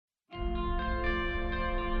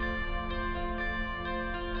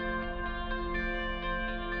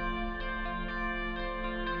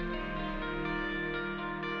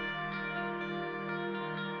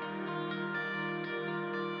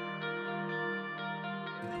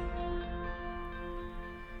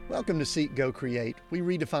Welcome to Seek, Go, Create. We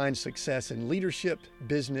redefine success in leadership,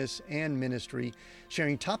 business, and ministry,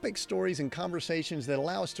 sharing topics, stories, and conversations that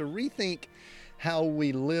allow us to rethink how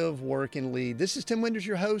we live, work, and lead. This is Tim Winders,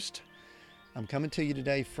 your host. I'm coming to you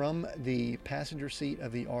today from the passenger seat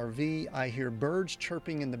of the RV. I hear birds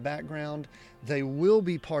chirping in the background. They will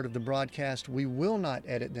be part of the broadcast. We will not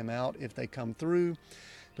edit them out if they come through,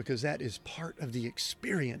 because that is part of the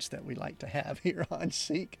experience that we like to have here on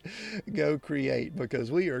Seek, Go, Create, because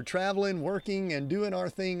we are traveling, working, and doing our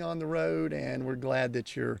thing on the road, and we're glad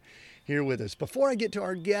that you're here with us. Before I get to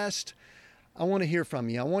our guest, I want to hear from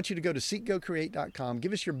you. I want you to go to seekgocreate.com.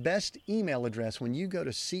 Give us your best email address when you go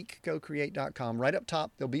to seekgocreate.com. Right up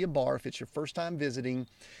top, there'll be a bar if it's your first time visiting,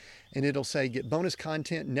 and it'll say get bonus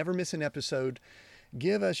content, never miss an episode.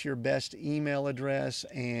 Give us your best email address,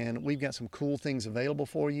 and we've got some cool things available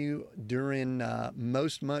for you. During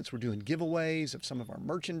most months, we're doing giveaways of some of our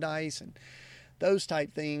merchandise and those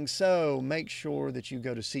type things. So make sure that you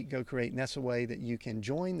go to Seek, Go, Create, and that's a way that you can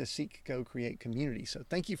join the Seek, Go, Create community. So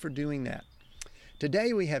thank you for doing that.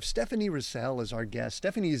 Today, we have Stephanie Russell as our guest.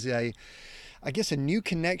 Stephanie is a new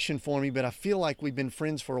connection for me, but I feel like we've been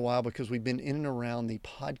friends for a while because we've been in and around the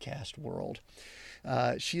podcast world.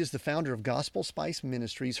 She is the founder of Gospel Spice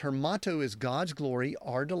Ministries. Her motto is God's Glory,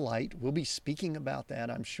 Our Delight. We'll be speaking about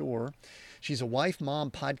that, I'm sure. She's a wife,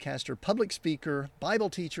 mom, podcaster, public speaker,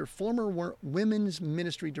 Bible teacher, former women's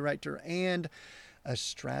ministry director, and a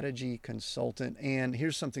strategy consultant. And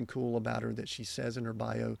here's something cool about her that she says in her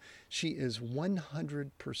bio. She is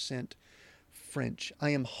 100% French.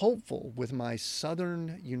 I am hopeful with my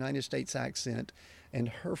Southern United States accent and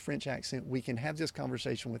her French accent, we can have this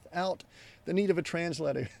conversation without the need of a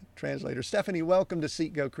translator. Stephanie, welcome to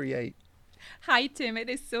Seek, Go, Create. Hi, Tim. It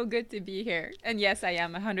is so good to be here. And yes, I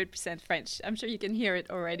am 100% French. I'm sure you can hear it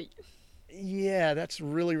already. Yeah, that's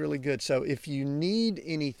really, really good. So if you need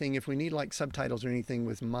anything, if we need like subtitles or anything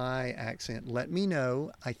with my accent, let me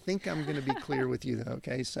know. I think I'm going to be clear with you though,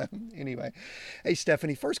 okay? So anyway, hey,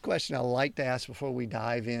 Stephanie, first question I like to ask before we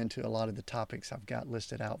dive into a lot of the topics I've got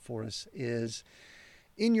listed out for us is,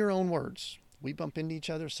 in your own words, we bump into each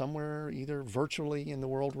other somewhere, either virtually in the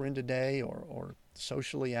world we're in today or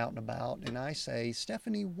socially out and about, and I say,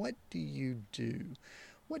 Stephanie, what do you do?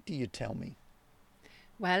 What do you tell me?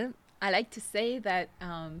 Well, I like to say that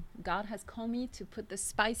God has called me to put the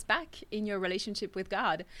spice back in your relationship with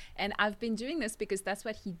God. And I've been doing this because that's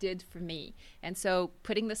what he did for me. And so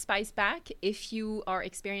putting the spice back, if you are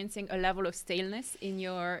experiencing a level of staleness in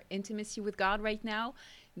your intimacy with God right now,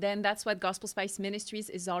 then that's what Gospel Spice Ministries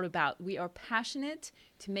is all about. We are passionate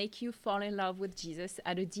to make you fall in love with Jesus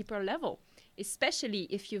at a deeper level, especially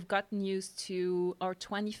if you've gotten used to our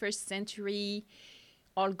 21st century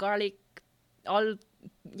all garlic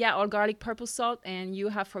purple salt, and you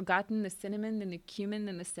have forgotten the cinnamon and the cumin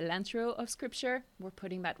and the cilantro of Scripture. We're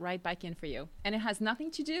putting that right back in for you. And it has nothing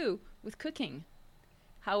to do with cooking.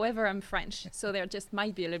 However, I'm French, so there just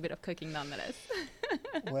might be a little bit of cooking nonetheless.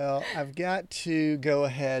 Well, I've got to go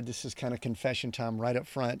ahead. This is kind of confession time right up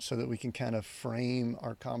front so that we can kind of frame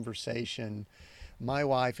our conversation. My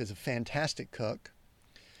wife is a fantastic cook,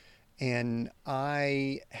 and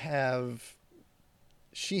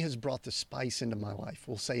she has brought the spice into my life.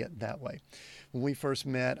 We'll say it that way. When we first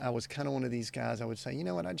met, I was kind of one of these guys. I would say, you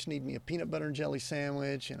know what, I just need me a peanut butter and jelly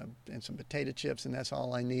sandwich and some potato chips, and that's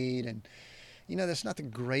all I need. And you know, that's not the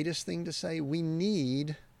greatest thing to say. We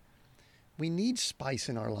need spice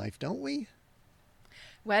in our life, don't we?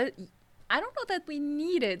 Well, I don't know that we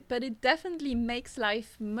need it, but it definitely makes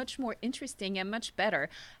life much more interesting and much better.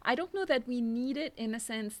 I don't know that we need it in the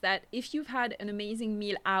sense that if you've had an amazing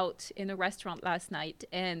meal out in a restaurant last night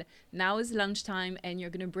and now is lunchtime and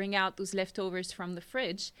you're going to bring out those leftovers from the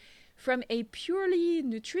fridge, from a purely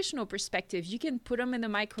nutritional perspective, you can put them in the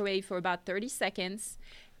microwave for about 30 seconds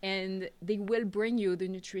and they will bring you the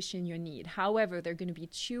nutrition you need. However, they're going to be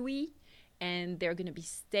chewy and they're going to be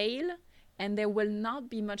stale, and there will not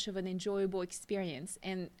be much of an enjoyable experience.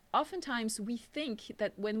 And oftentimes we think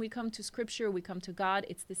that when we come to Scripture, we come to God,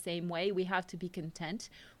 it's the same way. We have to be content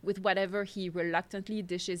with whatever he reluctantly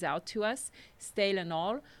dishes out to us, stale and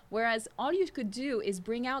all. Whereas all you could do is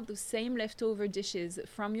bring out the same leftover dishes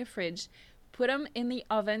from your fridge, put them in the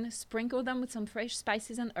oven, sprinkle them with some fresh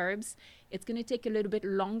spices and herbs. It's going to take a little bit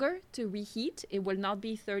longer to reheat. It will not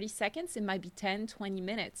be 30 seconds. It might be 10, 20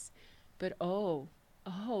 minutes. But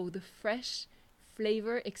the fresh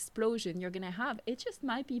flavor explosion you're going to have, it just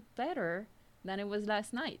might be better than it was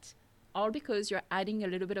last night. All because you're adding a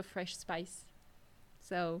little bit of fresh spice.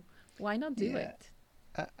 So why not do it?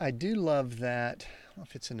 I do love that. I don't know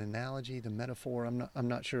if it's an analogy, the metaphor. I'm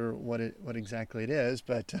not sure what exactly it is,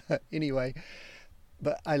 but anyway,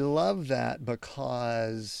 But I love that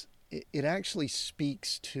because it actually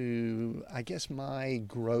speaks to, I guess, my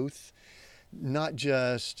growth, not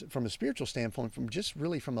just from a spiritual standpoint, from just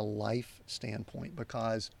really from a life standpoint.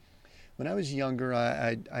 Because when I was younger,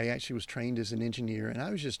 I actually was trained as an engineer, and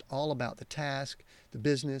I was just all about the task, the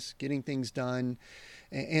business, getting things done.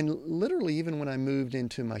 And literally, even when I moved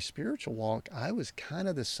into my spiritual walk, I was kind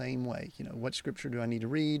of the same way. What scripture do I need to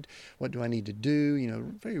read? What do I need to do?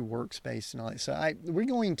 Very workspace and all that. So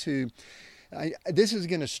this is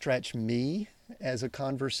going to stretch me as a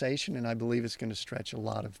conversation, and I believe it's going to stretch a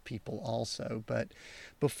lot of people also. But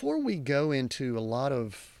before we go into a lot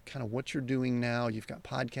of kind of what you're doing now, you've got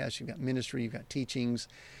podcasts, you've got ministry, you've got teachings,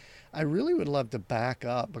 I really would love to back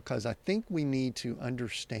up, because I think we need to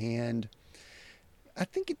understand. I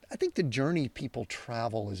think the journey people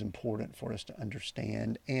travel is important for us to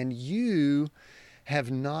understand. And you have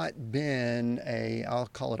not been I'll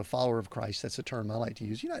call it a follower of Christ. That's a term I like to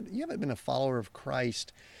use. You haven't been a follower of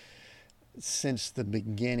Christ since the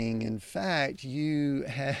beginning. In fact, you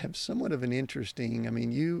have somewhat of an interesting,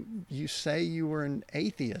 you say you were an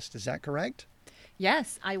atheist. Is that correct?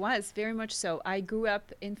 Yes, I was, very much so. I grew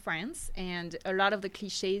up in France, and a lot of the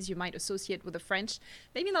cliches you might associate with the French,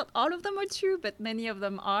 maybe not all of them are true, but many of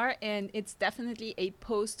them are. And it's definitely a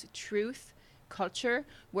post-truth culture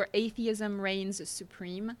where atheism reigns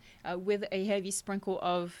supreme, with a heavy sprinkle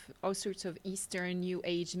of all sorts of Eastern New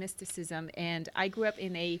Age mysticism. And I grew up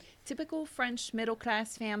in a typical French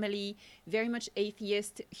middle-class family, very much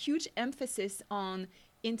atheist, huge emphasis on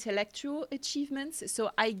intellectual achievements.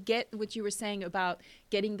 So I get what you were saying about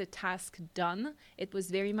getting the task done. It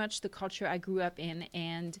was very much the culture I grew up in,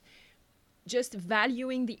 and just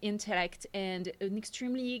valuing the intellect and an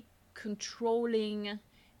extremely controlling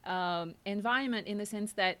environment, in the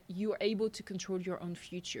sense that you are able to control your own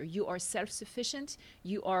future. You are self-sufficient.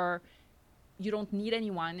 You don't need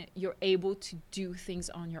anyone. You're able to do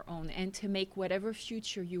things on your own and to make whatever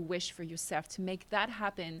future you wish for yourself, to make that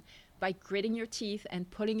happen by gritting your teeth and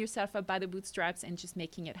pulling yourself up by the bootstraps and just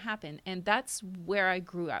making it happen. And that's where I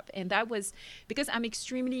grew up. And that was because I'm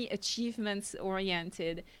extremely achievements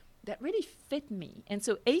oriented. That really fit me. And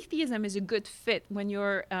so atheism is a good fit when you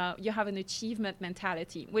have an achievement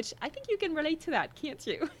mentality, which I think you can relate to that, can't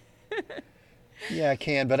you? Yeah, I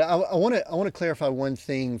can, but I want to clarify one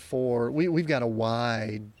thing. We've got a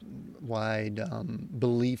wide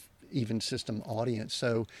belief even system audience,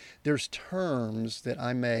 so there's terms that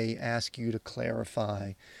I may ask you to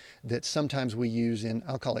clarify that sometimes we use in,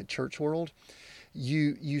 I'll call it church world.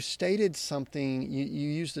 You stated something. You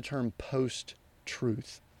used the term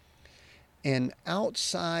post-truth. And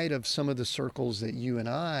outside of some of the circles that you and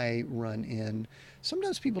I run in,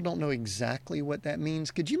 sometimes people don't know exactly what that means.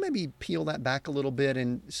 Could you maybe peel that back a little bit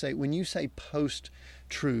and say, when you say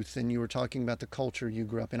post-truth, and you were talking about the culture you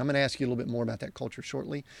grew up in, I'm going to ask you a little bit more about that culture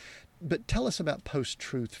shortly, but tell us about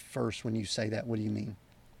post-truth first. When you say that, what do you mean?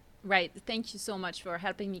 Right. Thank you so much for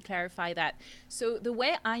helping me clarify that. So the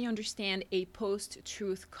way I understand a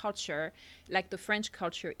post-truth culture, like the French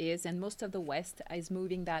culture is, and most of the West is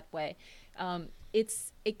moving that way,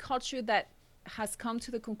 it's a culture that has come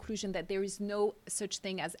to the conclusion that there is no such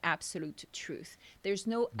thing as absolute truth. There's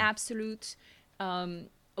no absolute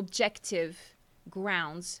objective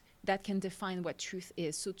grounds that can define what truth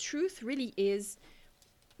is. So truth really is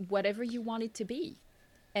whatever you want it to be.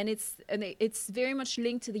 And it's very much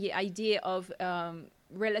linked to the idea of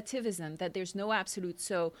relativism, that there's no absolute.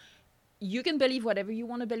 So you can believe whatever you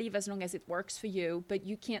want to believe as long as it works for you, but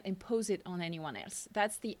you can't impose it on anyone else.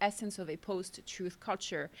 That's the essence of a post-truth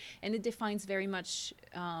culture. And it defines very much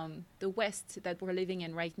the West that we're living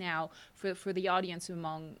in right now for the audience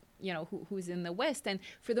among, who's in the West. And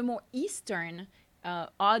for the more Eastern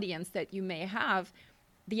audience that you may have,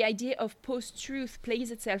 the idea of post-truth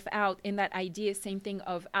plays itself out in that idea, same thing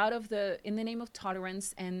of in the name of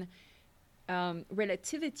tolerance and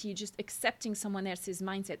relativity, just accepting someone else's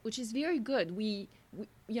mindset, which is very good. We,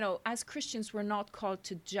 as Christians, we're not called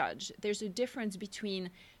to judge. There's a difference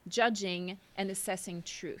between judging and assessing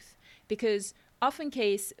truth, because often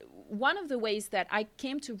one of the ways that I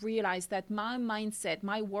came to realize that my mindset,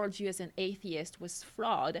 my worldview as an atheist was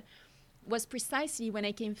flawed, was precisely when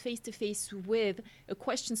I came face to face with a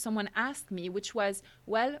question someone asked me, which was,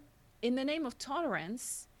 well, in the name of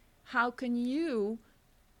tolerance, how can you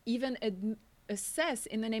even assess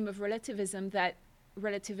in the name of relativism that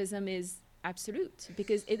relativism is absolute?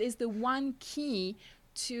 Because it is the one key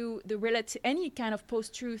to any kind of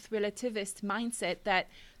post-truth relativist mindset, that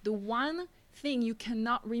the one thing you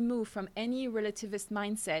cannot remove from any relativist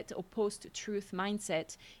mindset or post-truth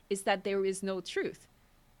mindset is that there is no truth.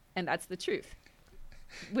 And that's the truth.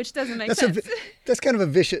 which doesn't make That's sense. that's kind of a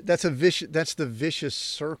vicious. That's the vicious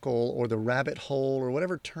circle or the rabbit hole or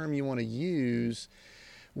whatever term you want to use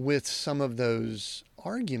with some of those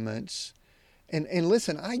arguments. And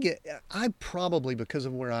listen, I probably, because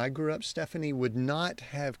of where I grew up, Stephanie, would not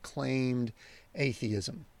have claimed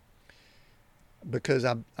atheism, because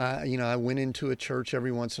I went into a church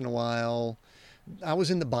every once in a while. I was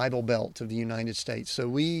in the Bible Belt of the United States, so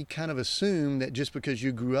we kind of assume that just because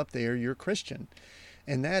you grew up there, you're Christian.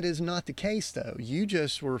 And that is not the case, though. You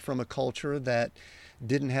just were from a culture that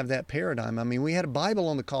didn't have that paradigm. I mean, we had a Bible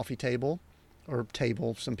on the coffee table, or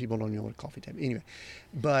table. Some people don't know what a coffee table. Anyway,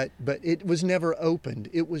 but it was never opened.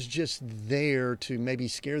 It was just there to maybe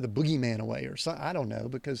scare the boogeyman away, or something. I don't know,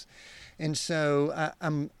 because, and so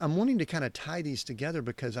I'm wanting to kind of tie these together,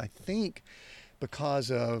 because I think because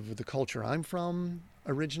of the culture I'm from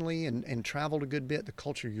originally and traveled a good bit, the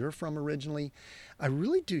culture you're from originally, I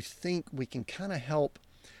really do think we can kind of help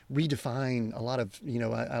redefine a lot of,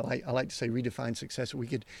 I like to say redefine success. We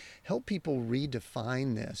could help people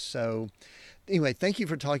redefine this. So anyway, thank you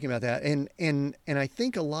for talking about that. And I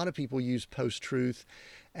think a lot of people use post-truth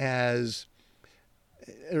as,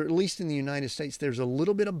 or at least in the United States, there's a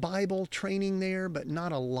little bit of Bible training there, but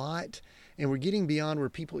not a lot. And we're getting beyond where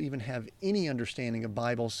people even have any understanding of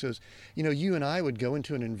Bible. So, you and I would go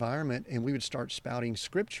into an environment and we would start spouting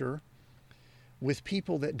scripture with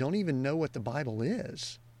people that don't even know what the Bible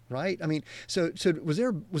is, right? I mean, so was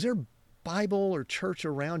there Bible or church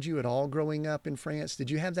around you at all growing up in France? Did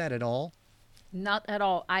you have that at all? Not at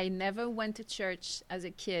all. I never went to church as a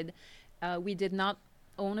kid. We did not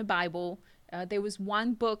own a Bible. There was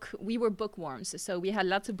one book. We were bookworms, so we had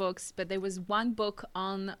lots of books, but there was one book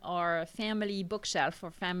on our family bookshelf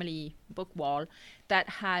or family book wall that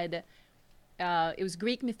had, it was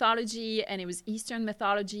Greek mythology and it was Eastern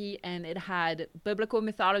mythology and it had biblical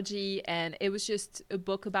mythology, and it was just a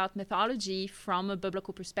book about mythology from a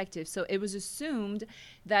biblical perspective. So it was assumed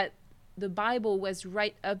that the Bible was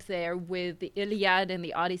right up there with the Iliad and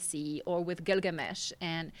the Odyssey, or with Gilgamesh,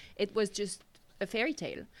 and it was just a fairy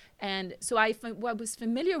tale. And so I was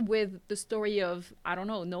familiar with the story of,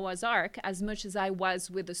 Noah's Ark as much as I was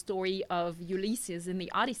with the story of Ulysses in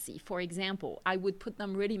the Odyssey, for example. I would put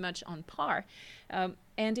them really much on par.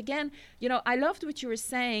 And again, I loved what you were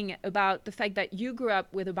saying about the fact that you grew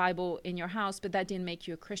up with a Bible in your house, but that didn't make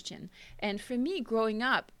you a Christian. And for me, growing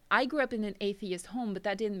up, I grew up in an atheist home, but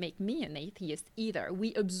that didn't make me an atheist either.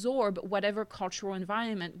 We absorb whatever cultural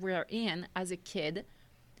environment we're in as a kid.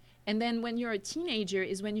 And then when you're a teenager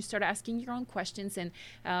is when you start asking your own questions. And,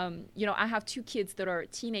 I have two kids that are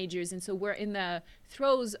teenagers. And so we're in the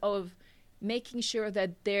throes of making sure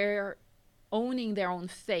that they're owning their own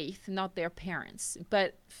faith, not their parents.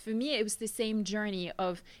 But for me, it was the same journey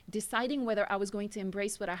of deciding whether I was going to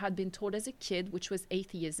embrace what I had been told as a kid, which was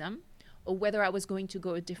atheism, or whether I was going to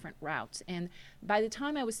go a different route. And by the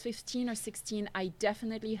time I was 15 or 16, I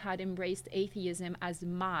definitely had embraced atheism as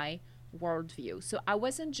my worldview. So I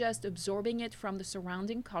wasn't just absorbing it from the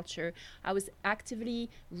surrounding culture. I was actively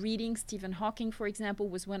reading. Stephen Hawking, for example,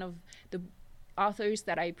 was one of the authors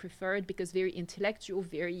that I preferred, because very intellectual,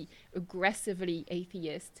 very aggressively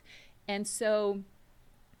atheist. And so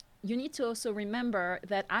you need to also remember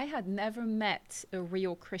that I had never met a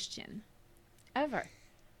real Christian, ever.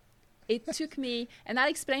 It took me, and I'll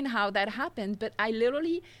explain how that happened, but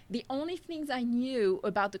the only things I knew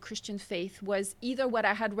about the Christian faith was either what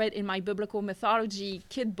I had read in my biblical mythology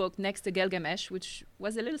kid book next to Gilgamesh, which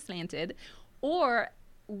was a little slanted, or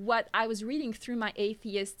what I was reading through my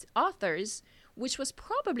atheist authors, which was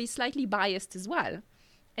probably slightly biased as well.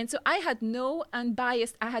 And so I had no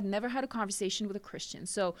unbiased, I had never had a conversation with a Christian.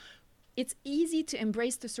 So it's easy to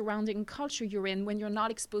embrace the surrounding culture you're in when you're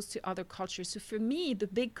not exposed to other cultures. So for me, the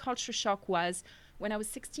big culture shock was when I was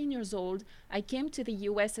 16 years old, I came to the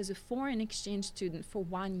US as a foreign exchange student for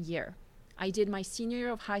 1 year. I did my senior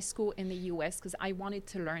year of high school in the US because I wanted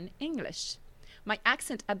to learn English. My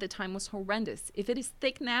accent at the time was horrendous. If it is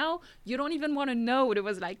thick now, you don't even want to know what it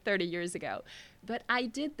was like 30 years ago. But I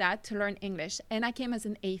did that to learn English, and I came as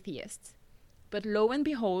an atheist. But lo and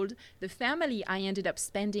behold, the family I ended up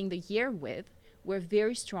spending the year with were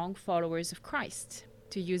very strong followers of Christ,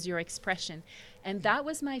 to use your expression. And that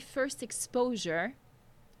was my first exposure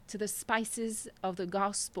to the spices of the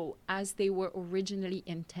gospel as they were originally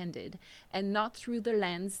intended, and not through the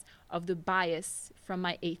lens of the bias from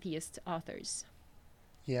my atheist authors.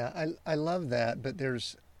 Yeah, I love that, but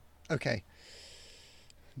okay,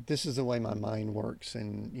 this is the way my mind works.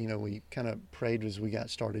 And, we kind of prayed as we got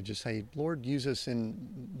started, just, hey, Lord, use us in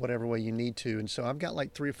whatever way you need to. And so I've got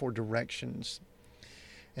like 3 or 4 directions,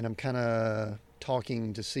 and I'm kind of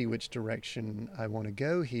talking to see which direction I want to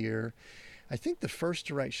go here, I think the first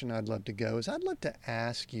direction I'd love to go is I'd love to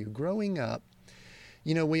ask you, growing up,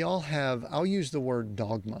 we all have, I'll use the word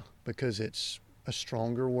dogma because it's a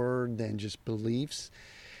stronger word than just beliefs.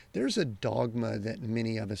 There's a dogma that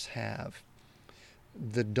many of us have.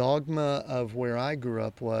 The dogma of where I grew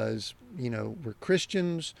up was, we're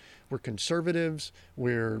Christians, we're conservatives,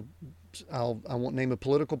 I won't name a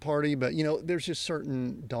political party, but, there's just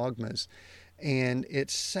certain dogmas. And it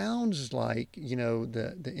sounds like,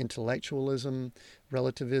 the intellectualism,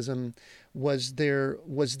 relativism, was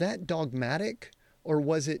that dogmatic, or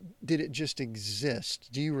did it just exist?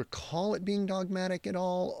 Do you recall it being dogmatic at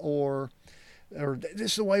all, or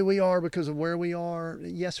this is the way we are because of where we are?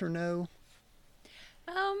 Yes or no?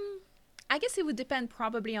 I guess it would depend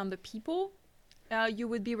probably on the people you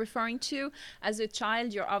would be referring to. As a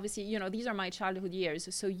child, you're obviously, these are my childhood years,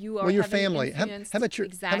 so you are your family. How about your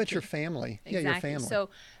family? Exactly. Yeah, your family. So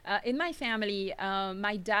in my family,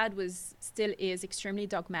 my dad still is extremely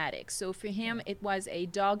dogmatic. So for him, it was a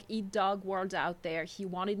dog eat dog world out there. He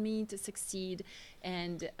wanted me to succeed,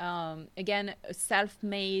 and again, a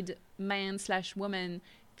self-made man/woman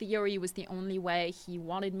theory was the only way. He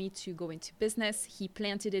wanted me to go into business. He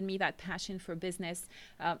planted in me that passion for business.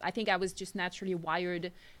 I think I was just naturally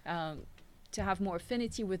wired to have more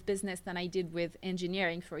affinity with business than I did with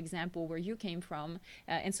engineering, for example, where you came from.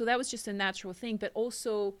 And so that was just a natural thing. But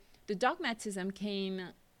also the dogmatism came,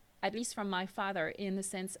 at least from my father, in the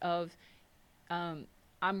sense of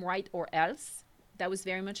I'm right or else. That was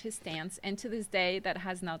very much his stance, and to this day, that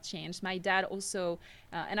has not changed. My dad also,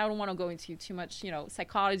 and I don't want to go into too much,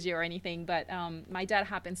 psychology or anything, but my dad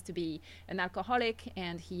happens to be an alcoholic,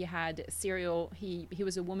 and he had he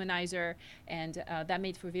was a womanizer, and that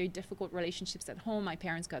made for very difficult relationships at home. My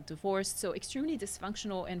parents got divorced, so extremely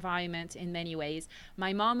dysfunctional environment in many ways.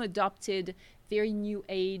 My mom adopted very new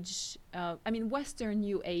age, Western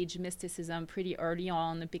new age mysticism pretty early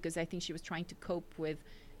on, because I think she was trying to cope with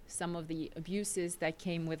some of the abuses that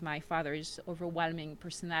came with my father's overwhelming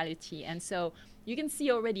personality. And so you can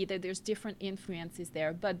see already that there's different influences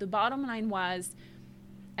there. But the bottom line was,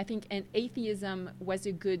 I think, and atheism was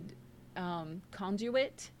a good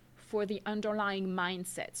conduit for the underlying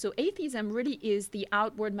mindset. So atheism really is the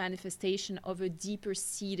outward manifestation of a deeper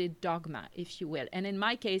seated dogma, if you will. And in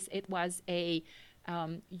my case, it was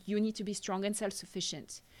you need to be strong and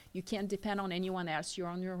self-sufficient. You can't depend on anyone else. You're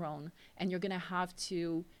on your own, and you're going to have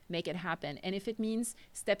to make it happen. And if it means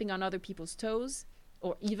stepping on other people's toes,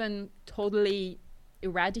 or even totally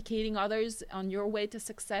eradicating others on your way to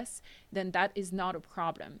success, then that is not a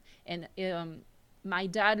problem. And my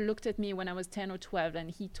dad looked at me when I was 10 or 12,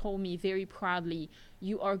 and he told me very proudly,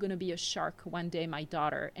 "You are going to be a shark one day, my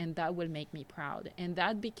daughter, and that will make me proud." And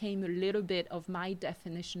that became a little bit of my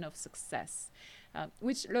definition of success.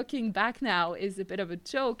 Which, looking back now, is a bit of a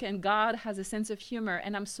joke, and God has a sense of humor,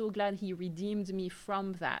 and I'm so glad he redeemed me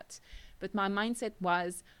from that. But my mindset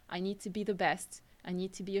was, I need to be the best, I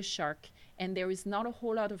need to be a shark, and there is not a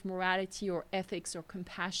whole lot of morality or ethics or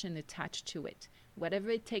compassion attached to it. Whatever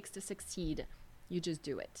it takes to succeed, you just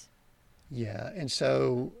do it. Yeah, and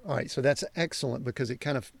so, all right, so that's excellent, because it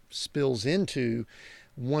kind of spills into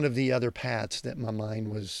one of the other paths that my mind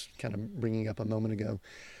was kind of bringing up a moment ago.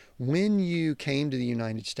 When you came to the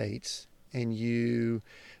United States and you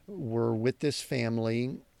were with this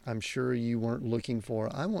family, I'm sure you weren't looking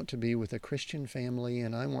for, I want to be with a Christian family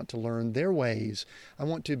and I want to learn their ways. I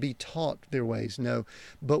want to be taught their ways. No,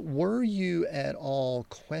 but were you at all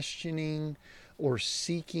questioning or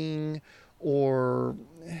seeking or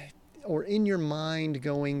in your mind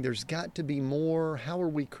going, there's got to be more? How are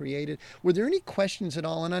we created? Were there any questions at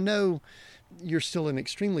all? And I know you're still an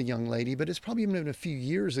extremely young lady, but it's probably been a few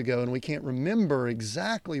years ago and we can't remember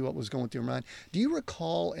exactly what was going through your mind. Do you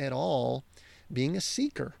recall at all being a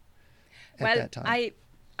seeker at that time? Well,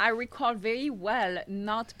 I recall very well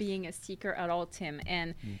not being a seeker at all, Tim.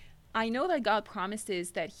 And I know that God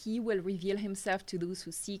promises that he will reveal himself to those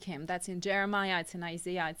who seek him. That's in Jeremiah, it's in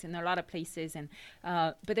Isaiah, it's in a lot of places. And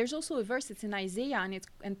but there's also a verse, it's in Isaiah,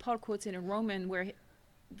 and Paul quotes it in Romans, where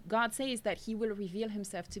God says that he will reveal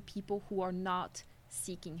himself to people who are not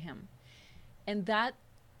seeking him. And that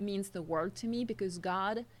means the world to me, because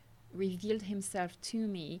God revealed himself to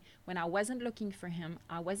me when I wasn't looking for him,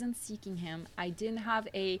 I wasn't seeking him, I didn't have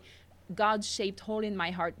a God-shaped hole in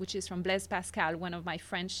my heart, which is from Blaise Pascal, one of my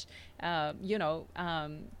French,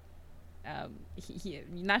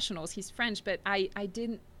 nationals. He's French, but I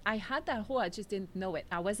had that hole, I just didn't know it.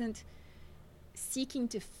 I wasn't seeking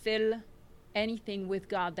to fill anything with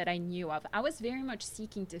God that I knew of. I was very much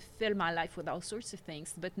seeking to fill my life with all sorts of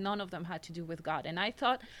things, but none of them had to do with God. And I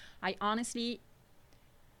thought, I honestly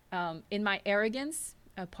in my arrogance,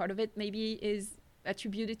 part of it maybe is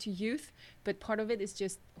attributed to youth, but part of it is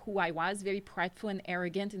just who I was, very prideful and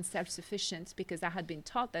arrogant and self-sufficient, because I had been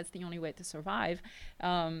taught that's the only way to survive.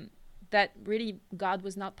 That really God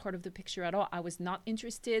was not part of the picture at all. I was not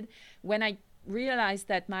interested. When I realized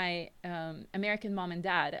that my American mom and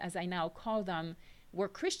dad, as I now call them, were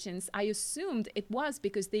Christians, I assumed it was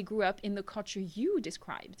because they grew up in the culture you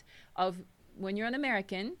described of when you're an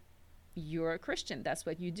American, you're a Christian. That's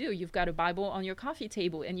what you do. You've got a Bible on your coffee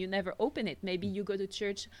table and you never open it. Maybe you go to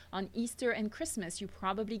church on Easter and Christmas. You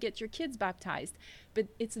probably get your kids baptized. But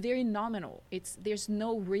it's very nominal. There's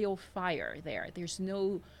no real fire there. There's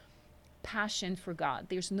no passion for God.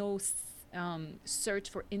 There's no search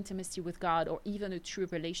for intimacy with God or even a true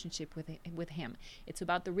relationship with Him. It's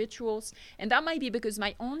about the rituals. And that might be because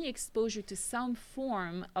my only exposure to some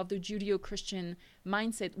form of the Judeo-Christian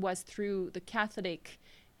mindset was through the Catholic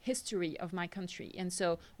history of my country, and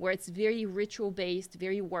so where it's very ritual based,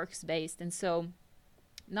 very works based, and so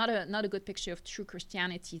not a good picture of true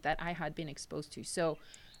Christianity that I had been exposed to. So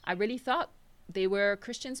I really thought they were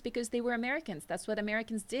Christians because they were Americans. That's what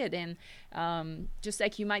Americans did. And just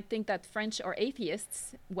like you might think that French are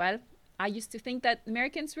atheists, well, I used to think that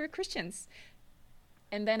Americans were Christians.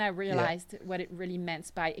 And then I realized what it really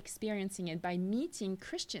meant by experiencing it, by meeting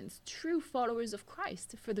Christians, true followers of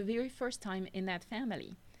Christ, for the very first time in that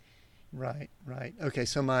family. Right. Okay,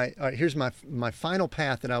 so here's my final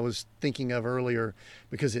path that I was thinking of earlier,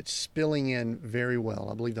 because it's spilling in very well.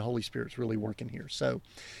 I believe the Holy Spirit's really working here. So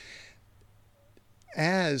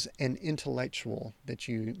as an intellectual that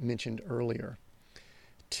you mentioned earlier,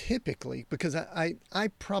 typically, because I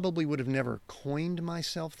probably would have never coined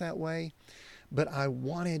myself that way, but I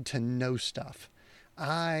wanted to know stuff.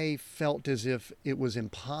 I felt as if it was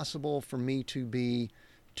impossible for me to be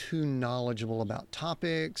too knowledgeable about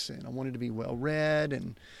topics, and I wanted to be well read.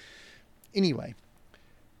 And anyway,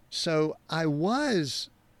 so I was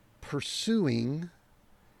pursuing,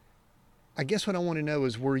 I guess what I want to know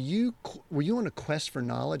is, were you on a quest for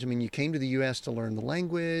knowledge? I mean, you came to the U.S. to learn the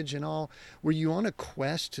language and all. Were you on a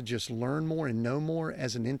quest to just learn more and know more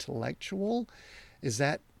as an intellectual? Is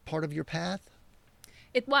that part of your path?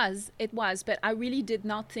 It was, but I really did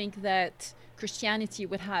not think that Christianity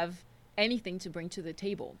would have anything to bring to the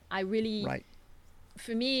table. Right.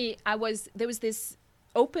 For me, there was this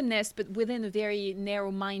openness, but within a very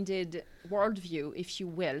narrow-minded worldview, if you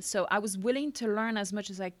will. So I was willing to learn as much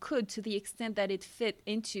as I could, to the extent that it fit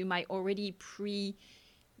into my already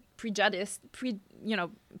prejudices.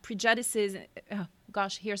 Oh,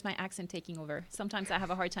 gosh, here's my accent taking over. Sometimes I have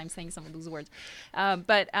a hard time saying some of those words.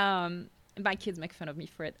 But my kids make fun of me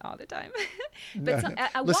for it all the time. But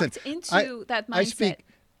I walked into that mindset.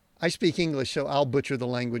 I speak English, so I'll butcher the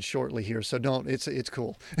language shortly here. So don't. It's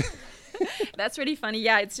cool. That's really funny.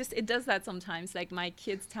 Yeah, it does that sometimes. Like my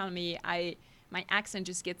kids tell me my accent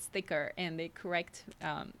just gets thicker, and they correct.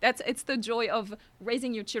 It's the joy of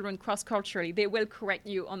raising your children cross-culturally. They will correct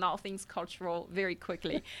you on all things cultural very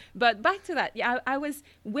quickly. But back to that. Yeah, I was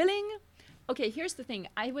willing. Okay, here's the thing.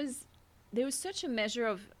 There was such a measure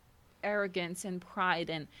of arrogance and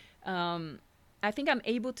pride, and I think I'm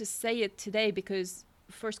able to say it today because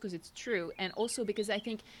it's true, and also because I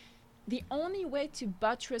think the only way to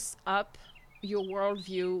buttress up your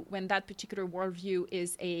worldview, when that particular worldview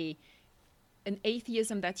is an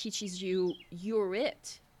atheism that teaches you're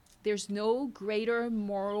it. There's no greater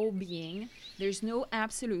moral being. There's no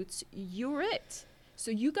absolutes. You're it.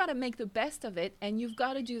 So you got to make the best of it, and you've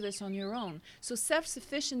got to do this on your own. So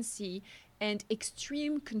self-sufficiency and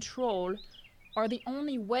extreme control are the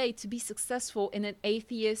only way to be successful in an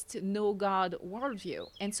atheist, no-God worldview.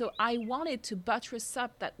 And so I wanted to buttress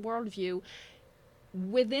up that worldview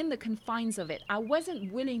within the confines of it. I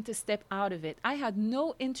wasn't willing to step out of it. I had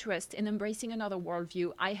no interest in embracing another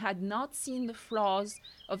worldview. I had not seen the flaws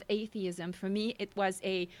of atheism. For me, it was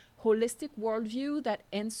a holistic worldview that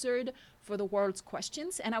answered for the world's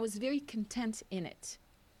questions, and I was very content in it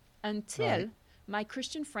until my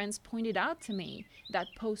Christian friends pointed out to me that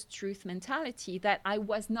post-truth mentality that I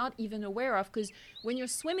was not even aware of, because when you're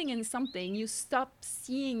swimming in something, you stop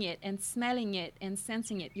seeing it and smelling it and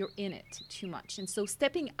sensing it. You're in it too much. And so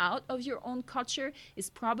stepping out of your own culture is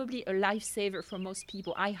probably a lifesaver for most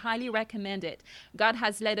people. I highly recommend it. God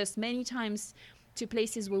has led us many times to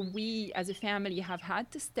places where we as a family have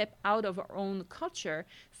had to step out of our own culture,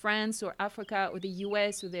 France or Africa or the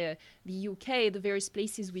US or the UK, the various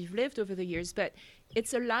places we've lived over the years. But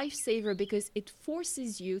it's a lifesaver because it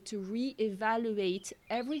forces you to reevaluate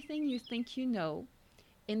everything you think you know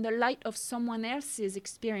in the light of someone else's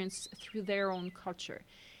experience through their own culture.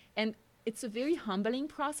 And it's a very humbling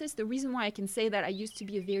process. The reason why I can say that I used to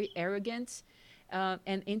be a very arrogant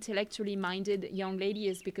and intellectually minded young lady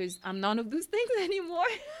is because I'm none of those things anymore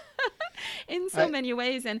in so many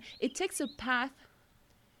ways. And it takes a path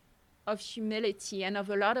of humility and of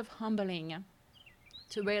a lot of humbling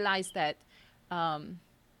to realize that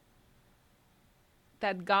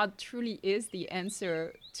that God truly is the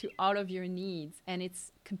answer to all of your needs, and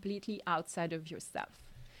it's completely outside of yourself.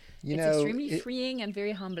 It's extremely freeing and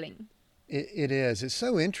very humbling. It is. It's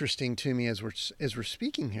so interesting to me as we're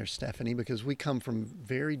speaking here, Stephanie, because we come from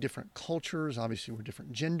very different cultures. Obviously, we're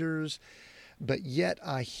different genders, but yet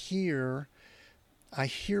I hear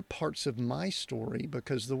parts of my story,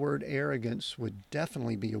 because the word arrogance would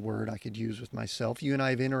definitely be a word I could use with myself. You and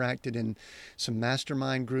I have interacted in some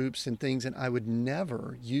mastermind groups and things, and I would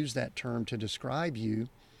never use that term to describe you.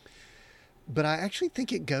 But I actually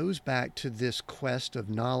think it goes back to this quest of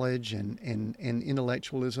knowledge and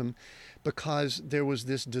intellectualism, because there was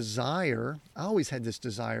this desire. I always had this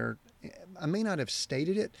desire. I may not have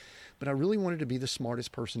stated it, but I really wanted to be the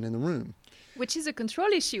smartest person in the room. Which is a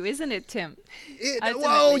control issue, isn't it, Tim?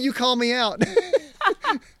 Whoa, you call me out.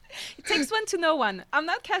 It takes one to know one. I'm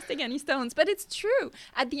not casting any stones, but it's true.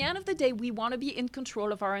 At the end of the day, we want to be in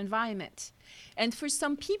control of our environment. And for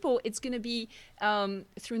some people, it's going to be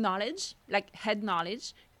through knowledge, like head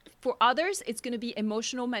knowledge. For others, it's going to be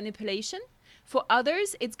emotional manipulation. For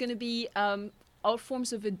others, it's going to be all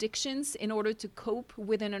forms of addictions in order to cope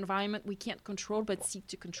with an environment we can't control but seek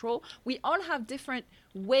to control. We all have different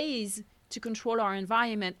ways to control our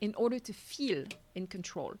environment in order to feel in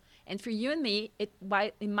control. And for you and me, it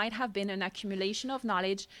might have been an accumulation of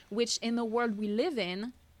knowledge, which in the world we live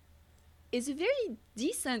in is a very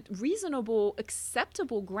decent, reasonable,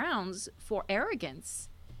 acceptable grounds for arrogance,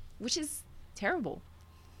 which is terrible.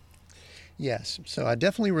 Yes, so I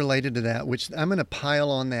definitely related to that, which I'm going to pile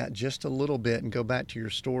on that just a little bit and go back to your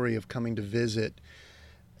story of coming to visit.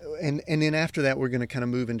 And then after that, we're going to kind of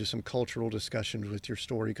move into some cultural discussions with your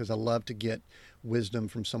story, because I love to get wisdom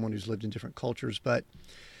from someone who's lived in different cultures. But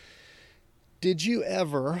did you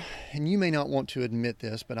ever, and you may not want to admit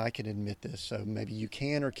this, but I can admit this, so maybe you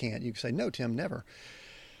can or can't. You can say, no, Tim, never.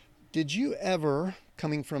 Did you ever,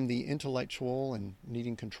 coming from the intellectual and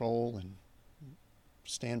needing control and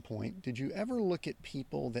standpoint, did you ever look at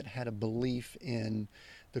people that had a belief in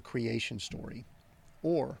the creation story,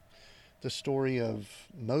 or the story of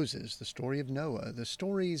Moses, the story of Noah, the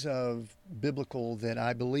stories of biblical that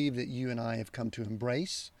I believe that you and I have come to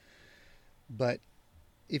embrace? But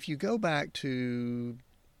if you go back to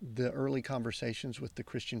the early conversations with the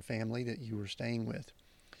Christian family that you were staying with,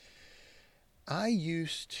 I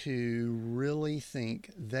used to really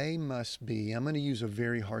think they must be, I'm going to use a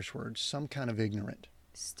very harsh word, some kind of ignorant.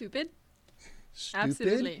 Stupid? Stupid?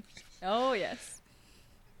 Absolutely. Oh, yes.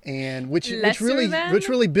 And which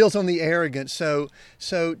really builds on the arrogance. So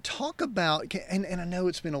talk about, and I know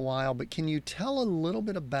it's been a while, but can you tell a little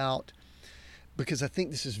bit about, because I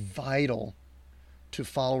think this is vital to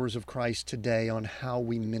followers of Christ today, on how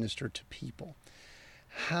we minister to people.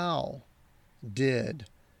 How did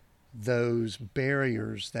those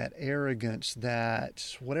barriers, that arrogance,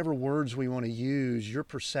 that whatever words we want to use, your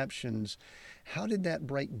perceptions, how did that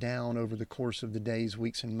break down over the course of the days,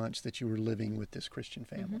 weeks, and months that you were living with this Christian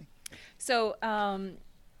family? Mm-hmm. So I'm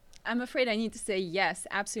afraid I need to say yes,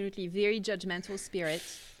 absolutely. Very judgmental spirit.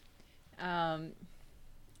 And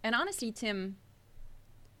honestly, Tim,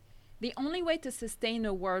 the only way to sustain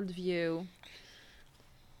a worldview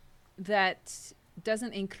that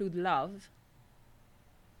doesn't include love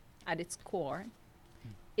at its core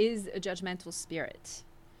is a judgmental spirit.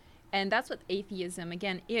 And that's what atheism,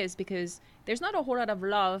 again, is, because there's not a whole lot of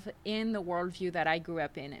love in the worldview that I grew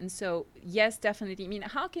up in. And so, yes, definitely. I mean,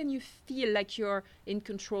 how can you feel like you're in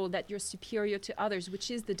control, that you're superior to others, which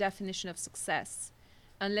is the definition of success,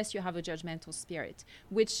 unless you have a judgmental spirit,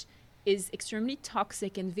 which is extremely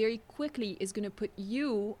toxic and very quickly is going to put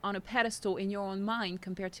you on a pedestal in your own mind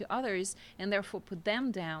compared to others, and therefore put them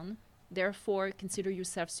down, therefore consider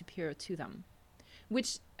yourself superior to them,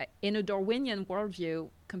 which in a Darwinian worldview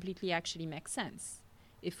completely actually makes sense.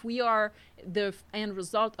 If we are the end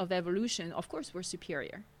result of evolution, of course we're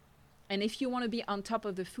superior. And if you want to be on top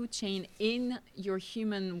of the food chain in your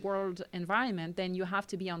human world environment, then you have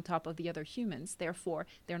to be on top of the other humans. Therefore,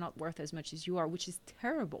 they're not worth as much as you are, which is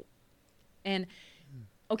terrible. And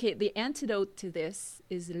okay, the antidote to this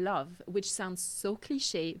is love, which sounds so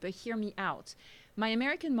cliche, but hear me out. My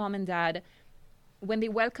American mom and dad, when they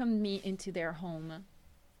welcomed me into their home,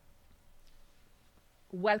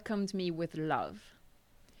 welcomed me with love.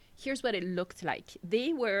 Here's what it looked like.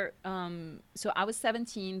 They were, so I was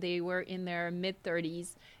 17, they were in their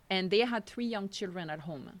mid-30s, and they had 3 young children at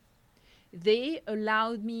home. They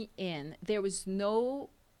allowed me in. There was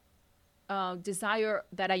no desire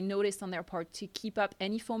that I noticed on their part to keep up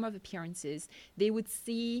any form of appearances. They would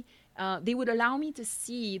allow me to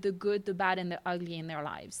see the good, the bad, and the ugly in their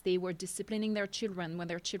lives. They were disciplining their children when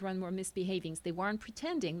their children were misbehaving. They weren't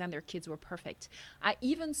pretending that their kids were perfect. I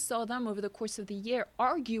even saw them over the course of the year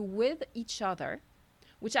argue with each other,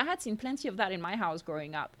 which I had seen plenty of that in my house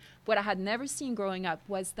growing up. What I had never seen growing up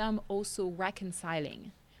was them also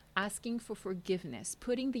reconciling, asking for forgiveness,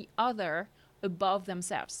 putting the other above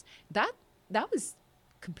themselves. That was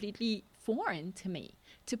completely foreign to me.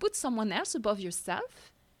 To put someone else above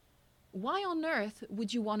yourself, why on earth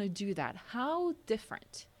would you want to do that? How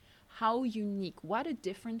different, how unique, what a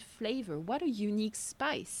different flavor, what a unique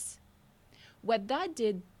spice. What that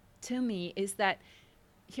did to me is that,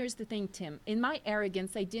 here's the thing, Tim, in my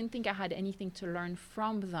arrogance, I didn't think I had anything to learn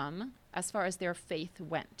from them as far as their faith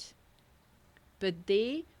went. But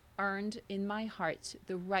they earned in my heart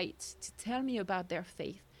the right to tell me about their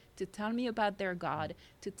faith, to tell me about their God,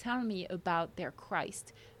 to tell me about their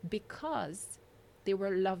Christ, because they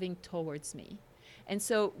were loving towards me. And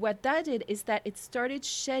so what that did is that it started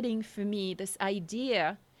shedding for me this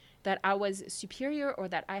idea that I was superior or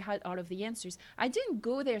that I had all of the answers. I didn't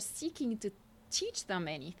go there seeking to teach them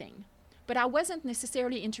anything, but I wasn't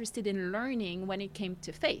necessarily interested in learning when it came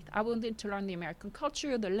to faith. I wanted to learn the American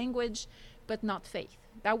culture, the language, but not faith.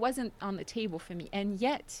 That wasn't on the table for me. And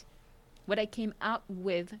yet, what I came out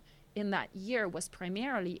with in that year was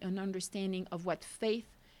primarily an understanding of what faith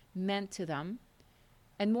meant to them,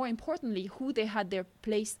 and more importantly, who they had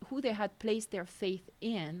placed their faith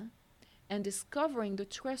in, and discovering the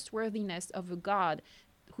trustworthiness of a God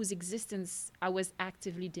whose existence I was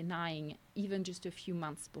actively denying even just a few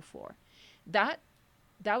months before. That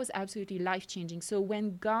was absolutely life-changing. So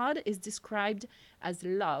when God is described as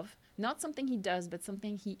love, not something he does, but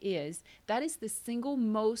something he is, that is the single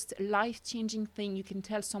most life-changing thing you can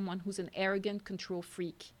tell someone who's an arrogant control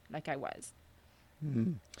freak like I was.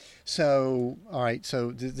 Mm-hmm. So, all right.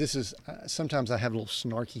 So this is, sometimes I have little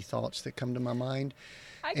snarky thoughts that come to my mind.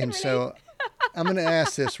 I can relate. So I'm going to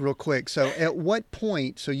ask this real quick. So at what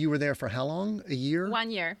point, so you were there for how long? A year?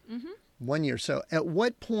 1 year. Mm-hmm. 1 year. So at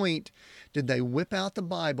what point did they whip out the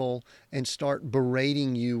Bible and start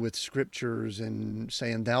berating you with scriptures and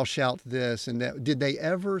saying, thou shalt this and that? Did they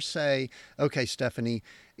ever say, okay, Stephanie,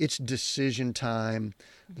 it's decision time.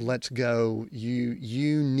 Let's go.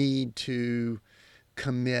 You need to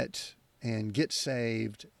commit and get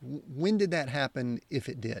saved. When did that happen, if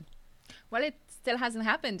it did? Well, it still hasn't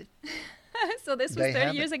happened. So this was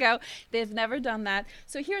 30 years ago. They've never done that.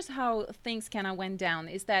 So here's how things kind of went down,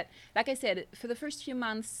 is that, like I said, for the first few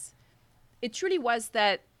months, it truly was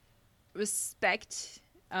that respect.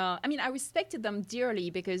 I respected them dearly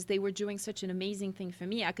because they were doing such an amazing thing for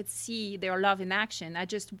me. I could see their love in action. I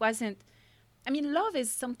just wasn't, love is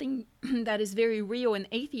something that is very real in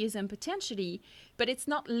atheism potentially, but it's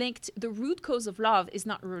not linked. The root cause of love is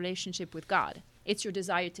not a relationship with God. It's your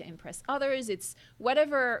desire to impress others. It's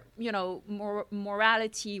whatever,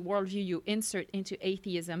 morality worldview you insert into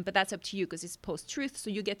atheism, but that's up to you because it's post-truth, so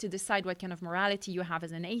you get to decide what kind of morality you have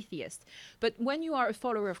as an atheist. But when you are a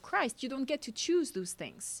follower of Christ, you don't get to choose those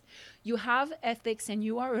things. You have ethics and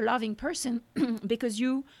you are a loving person because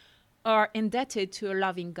you are indebted to a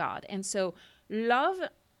loving God. And so love,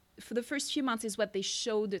 for the first few months, is what they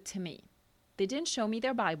showed to me. They didn't show me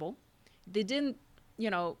their Bible. They didn't,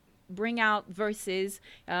 bring out verses,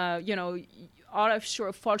 all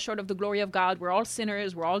fall short of the glory of God. We're all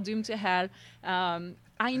sinners. We're all doomed to hell.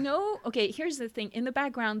 I know, okay, here's the thing. In the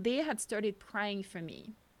background, they had started praying for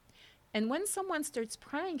me. And when someone starts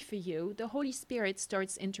praying for you, the Holy Spirit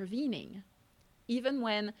starts intervening. Even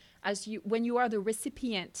when you are the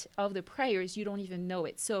recipient of the prayers, you don't even know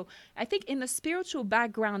it. So I think in the spiritual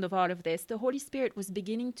background of all of this, the Holy Spirit was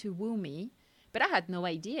beginning to woo me, but I had no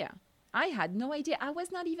idea. I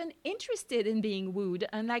was not even interested in being wooed,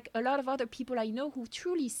 unlike a lot of other people I know who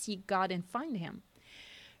truly seek God and find him.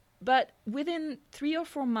 But within 3 or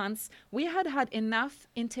 4 months, we had enough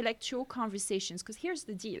intellectual conversations, because here's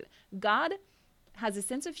the deal. God has a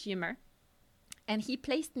sense of humor, and he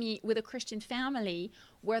placed me with a Christian family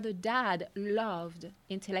where the dad loved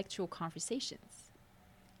intellectual conversations,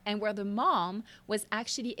 and where the mom was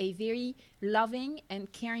actually a very loving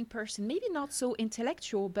and caring person. Maybe not so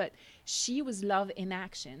intellectual, but she was love in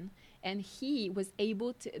action. And he was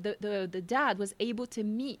able to, the dad was able to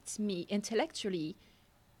meet me intellectually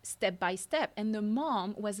step by step. And the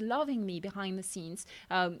mom was loving me behind the scenes.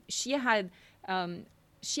 She had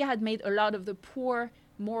made a lot of the poor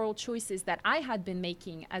moral choices that I had been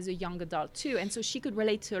making as a young adult too. And so she could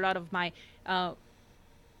relate to a lot of my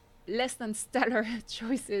less than stellar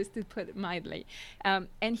choices, to put it mildly.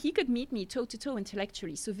 And he could meet me toe to toe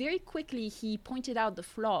intellectually. So very quickly, he pointed out the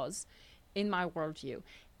flaws in my worldview.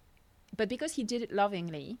 But because he did it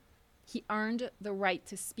lovingly, he earned the right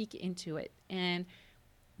to speak into it. And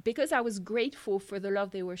because I was grateful for the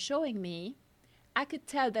love they were showing me, I could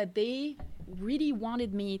tell that they really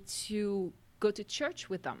wanted me to go to church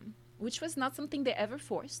with them, which was not something they ever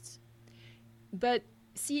forced. But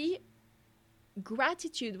see,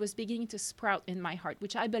 gratitude was beginning to sprout in my heart,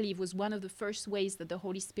 which I believe was one of the first ways that the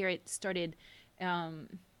Holy Spirit started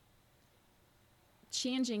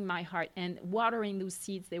changing my heart and watering those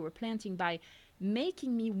seeds they were planting by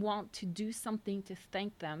making me want to do something to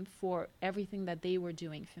thank them for everything that they were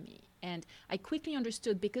doing for me. And I quickly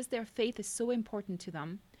understood, because their faith is so important to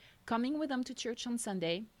them, coming with them to church on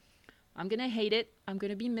Sunday, I'm going to hate it, I'm going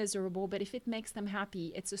to be miserable, but if it makes them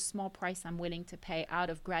happy, it's a small price I'm willing to pay out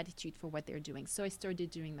of gratitude for what they're doing. So I started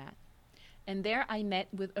doing that. And there I met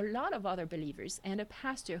with a lot of other believers and a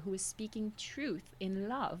pastor who was speaking truth in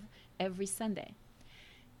love every Sunday.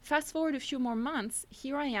 Fast forward a few more months,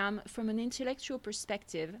 here I am from an intellectual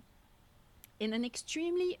perspective in an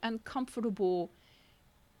extremely uncomfortable,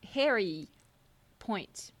 hairy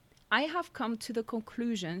point. I have come to the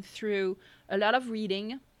conclusion through a lot of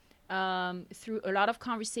reading, through a lot of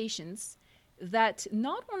conversations, that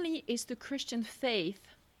not only is the Christian faith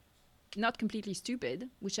not completely stupid,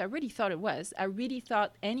 which I really thought it was. I really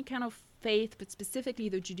thought any kind of faith, but specifically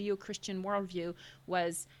the Judeo-Christian worldview,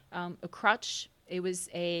 was a crutch. It was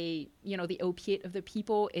the opiate of the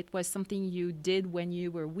people. It was something you did when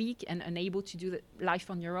you were weak and unable to do life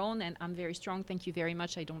on your own. And I'm very strong. Thank you very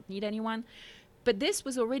much. I don't need anyone. But this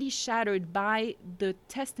was already shattered by the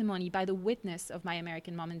testimony, by the witness of my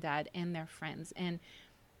American mom and dad and their friends. And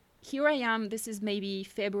here I am. This is maybe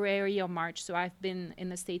February or March. So I've been in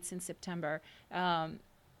the States since September.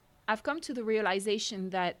 I've come to the realization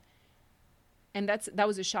that, and that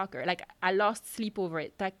was a shocker. Like, I lost sleep over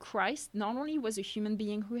it, that Christ not only was a human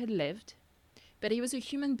being who had lived, but he was a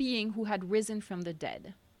human being who had risen from the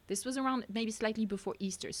dead. This was around maybe slightly before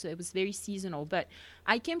Easter, so it was very seasonal. But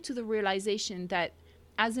I came to the realization that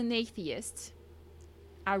as an atheist,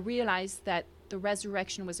 I realized that the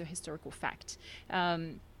resurrection was a historical fact.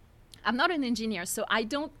 I'm not an engineer, so I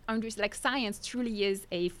don't understand, like, science truly is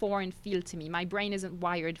a foreign field to me. My brain isn't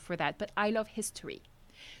wired for that, but I love history.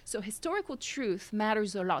 So historical truth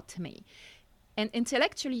matters a lot to me. And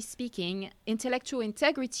intellectually speaking, intellectual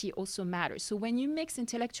integrity also matters. So when you mix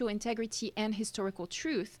intellectual integrity and historical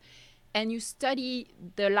truth, and you study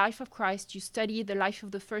the life of Christ, you study the life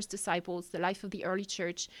of the first disciples, the life of the early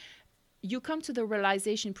church, you come to the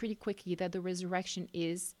realization pretty quickly that the resurrection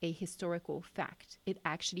is a historical fact. It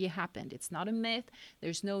actually happened. It's not a myth.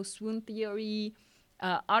 There's no swoon theory.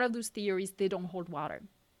 All of those theories, they don't hold water.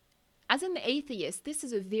 As an atheist, this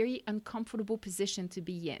is a very uncomfortable position to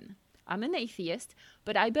be in. I'm an atheist,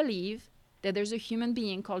 but I believe that there's a human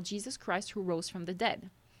being called Jesus Christ who rose from the dead.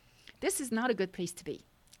 This is not a good place to be.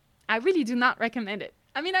 I really do not recommend it.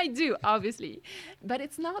 I mean, I do, obviously, but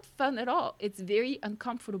it's not fun at all. It's very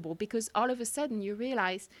uncomfortable because all of a sudden you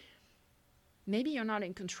realize maybe you're not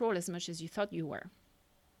in control as much as you thought you were,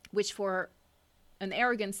 which for an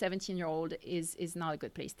arrogant 17-year-old is not a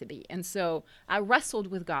good place to be. And so I wrestled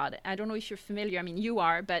with God. I don't know if you're familiar. I mean, you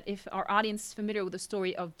are, but if our audience is familiar with the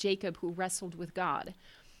story of Jacob who wrestled with God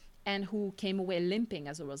and who came away limping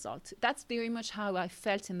as a result, that's very much how I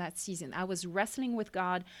felt in that season. I was wrestling with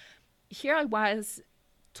God. Here I was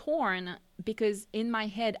torn because in my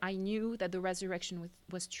head, I knew that the resurrection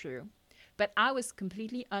was true. But I was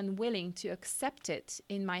completely unwilling to accept it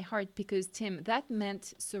in my heart because, Tim, that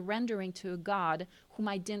meant surrendering to a God whom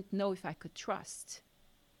I didn't know if I could trust.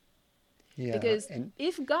 Yeah, because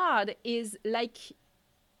if God is like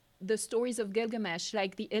the stories of Gilgamesh,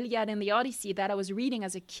 like the Iliad and the Odyssey that I was reading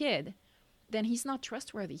as a kid, then he's not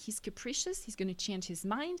trustworthy. He's capricious. He's going to change his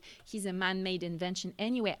mind. He's a man-made invention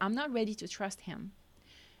anyway. I'm not ready to trust him.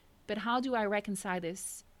 But how do I reconcile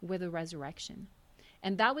this with the resurrection?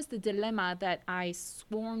 And that was the dilemma that I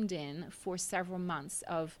swarmed in for several months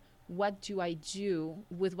of what do I do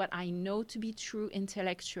with what I know to be true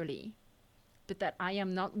intellectually, but that I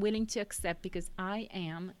am not willing to accept because I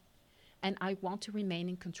am and I want to remain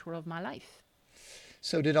in control of my life.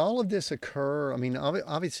 So did all of this occur? I mean,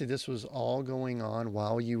 obviously this was all going on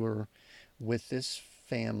while you were with this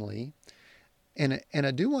family. And I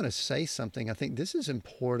do want to say something. I think this is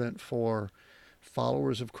important for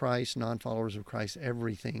followers of Christ, non-followers of Christ,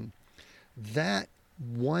 everything. That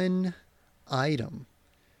one item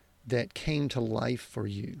that came to life for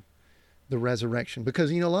you, the resurrection?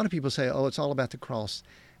 Because, a lot of people say, oh, it's all about the cross.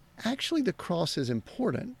 Actually, the cross is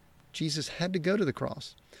important. Jesus had to go to the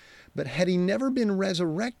cross. But had he never been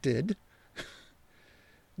resurrected,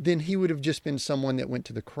 then he would have just been someone that went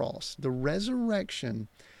to the cross. The resurrection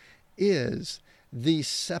is the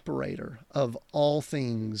separator of all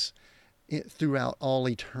things throughout all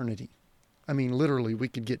eternity. I mean, literally, we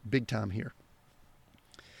could get big time here.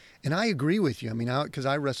 And I agree with you. I mean, because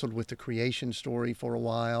I wrestled with the creation story for a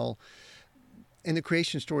while. And the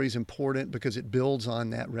creation story is important because it builds on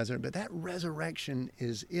that resurrection. But that resurrection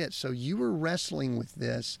is it. So you were wrestling with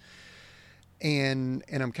this. And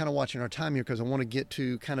I'm kind of watching our time here because I want to get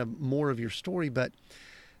to kind of more of your story. But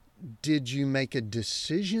did you make a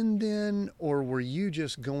decision then, or were you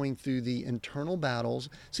just going through the internal battles?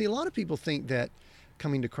 See, a lot of people think that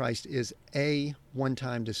coming to Christ is a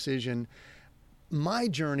one-time decision. My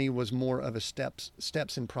journey was more of a steps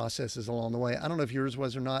and processes along the way. I don't know if yours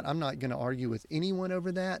was or not. I'm not going to argue with anyone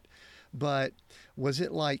over that. But was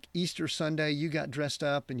it like Easter Sunday, you got dressed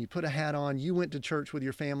up and you put a hat on, you went to church with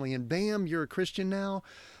your family and bam, you're a Christian now?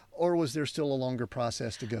 Or was there still a longer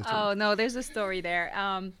process to go through? Oh, no, there's a story there.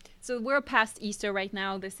 So we're past Easter right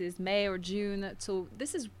now. This is May or June. So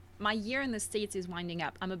this is my year in the States is winding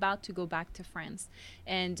up. I'm about to go back to France.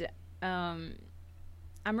 And I'm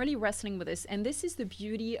really wrestling with this. And this is the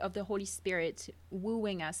beauty of the Holy Spirit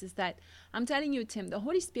wooing us, is that I'm telling you, Tim, the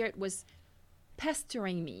Holy Spirit was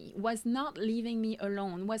pestering me, was not leaving me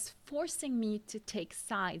alone, was forcing me to take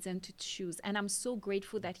sides and to choose. And I'm so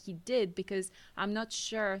grateful that he did, because I'm not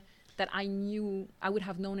sure that I would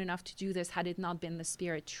have known enough to do this had it not been the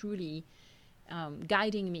Spirit truly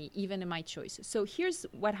guiding me, even in my choices. So here's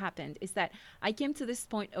what happened, is that I came to this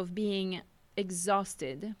point of being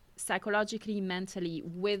exhausted psychologically, mentally,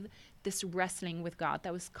 with this wrestling with God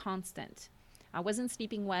that was constant. I wasn't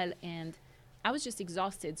sleeping well and I was just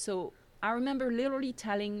exhausted. So I remember literally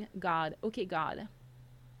telling God, okay, God,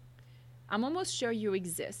 I'm almost sure you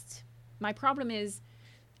exist. My problem is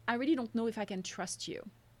I really don't know if I can trust you.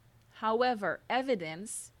 However,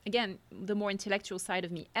 evidence, again, the more intellectual side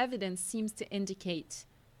of me, evidence seems to indicate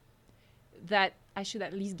that I should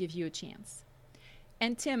at least give you a chance.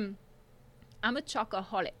 And Tim, I'm a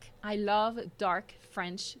chocoholic. I love dark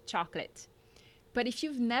French chocolate. But if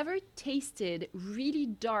you've never tasted really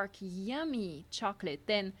dark, yummy chocolate,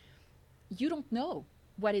 then you don't know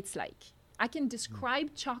what it's like. I can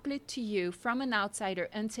describe chocolate to you from an outsider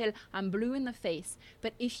until I'm blue in the face.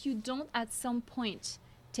 But if you don't at some point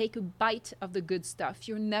take a bite of the good stuff,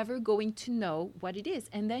 you're never going to know what it is.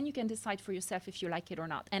 And then you can decide for yourself if you like it or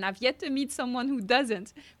not. And I've yet to meet someone who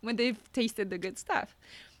doesn't when they've tasted the good stuff.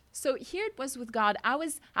 So here it was with God.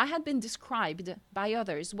 I had been described by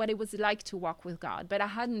others what it was like to walk with God, but I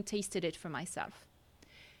hadn't tasted it for myself.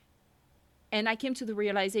 And I came to the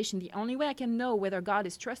realization the only way I can know whether God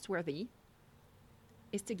is trustworthy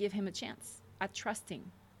is to give him a chance at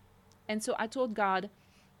trusting. And so I told God,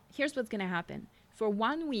 here's what's going to happen. For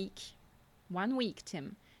 1 week,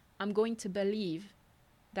 Tim, I'm going to believe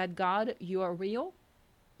that God, you are real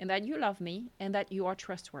and that you love me and that you are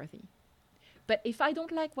trustworthy. But if I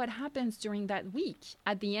don't like what happens during that week,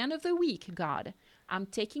 at the end of the week, God, I'm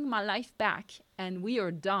taking my life back and we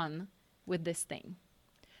are done with this thing.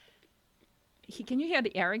 Can you hear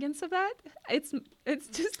the arrogance of that? It's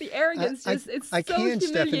just the arrogance. I can, humiliating.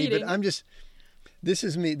 Stephanie, but I'm just, this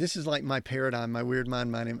is me. This is like my paradigm, my weird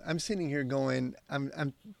mind. I'm sitting here going,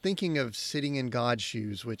 I'm thinking of sitting in God's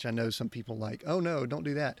shoes, which I know some people like, oh no, don't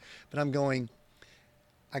do that. But I'm going,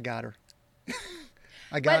 I got her.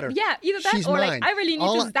 I got her. Yeah, either that, she's or mine. Like, I really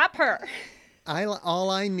need to zap her. All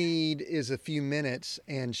I need is a few minutes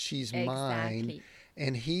and she's mine.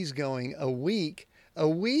 And he's going, a week?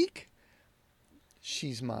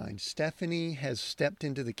 She's mine. Stephanie has stepped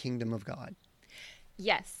into the kingdom of God.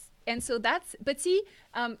 Yes. And so but see,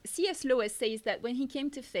 C.S. Lewis says that when he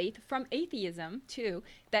came to faith from atheism too,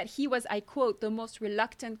 that he was, I quote, the most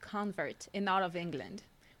reluctant convert in all of England.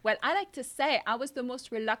 Well, I like to say I was the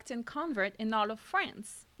most reluctant convert in all of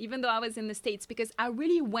France, even though I was in the States, because I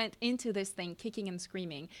really went into this thing kicking and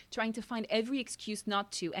screaming, trying to find every excuse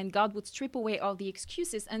not to, and God would strip away all the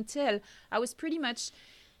excuses until I was pretty much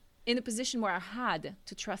in a position where I had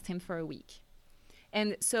to trust him for a week.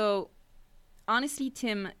 And so, honestly,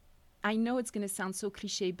 Tim, I know it's going to sound so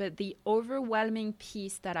cliche, but the overwhelming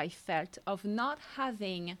peace that I felt of not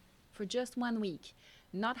having, for just 1 week,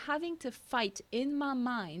 not having to fight in my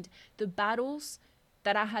mind the battles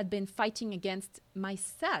that I had been fighting against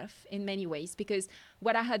myself in many ways, because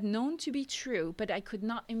what I had known to be true, but I could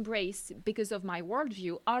not embrace because of my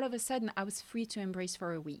worldview, all of a sudden I was free to embrace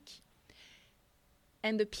for a week.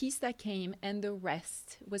 And the peace that came and the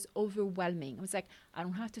rest was overwhelming. I was like, I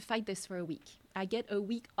don't have to fight this for a week. I get a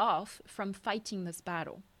week off from fighting this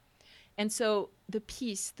battle. And so the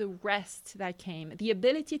peace, the rest that came, the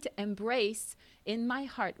ability to embrace in my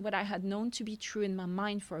heart what I had known to be true in my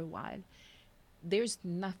mind for a while, there's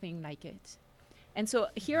nothing like it. And so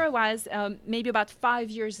here I was, maybe about 5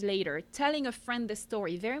 years later, telling a friend this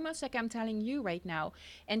story, very much like I'm telling you right now.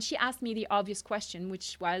 And she asked me the obvious question,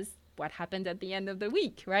 which was, what happened at the end of the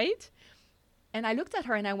week, right? And I looked at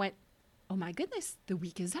her and I went, oh my goodness, the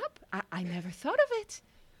week is up. I never thought of it.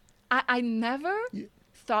 I never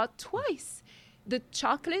thought twice. The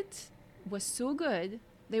chocolate was so good,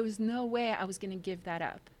 there was no way I was going to give that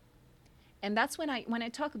up. And that's when I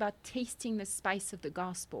talk about tasting the spice of the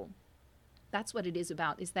gospel. That's what it is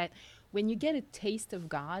about, is that when you get a taste of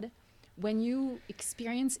God, when you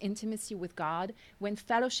experience intimacy with God, when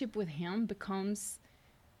fellowship with Him becomes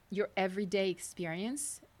your everyday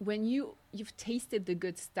experience, when you've tasted the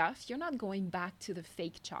good stuff, you're not going back to the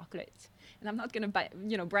fake chocolate. And I'm not going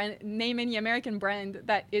to name any American brand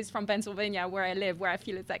that is from Pennsylvania where I live, where I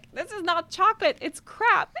feel it's like, this is not chocolate, it's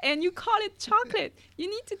crap. And you call it chocolate. You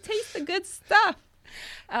need to taste the good stuff.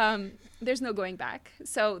 There's no going back.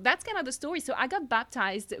 So that's kind of the story. So I got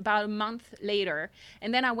baptized about a month later.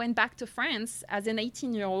 And then I went back to France as an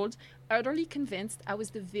 18-year-old, utterly convinced I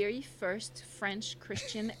was the very first French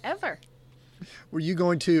Christian ever. Were you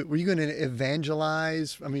going to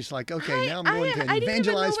evangelize? I mean, it's like, okay, now I'm going to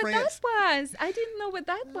evangelize France. I didn't know what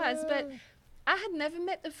that was, but I had never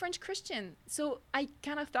met a French Christian. So I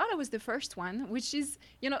kind of thought I was the first one, which is,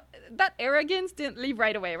 that arrogance didn't leave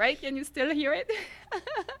right away, right? Can you still hear it?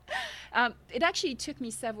 It actually took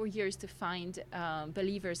me several years to find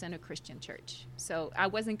believers in a Christian church. So I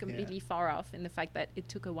wasn't completely far off in the fact that it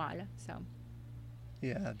took a while. So.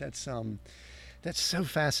 Yeah, that's so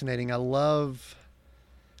fascinating. I love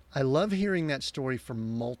hearing that story for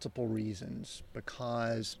multiple reasons,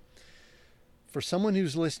 because for someone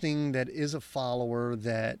who's listening that is a follower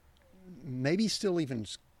that maybe still even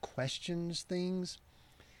questions things,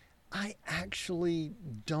 I actually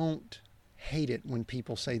don't hate it when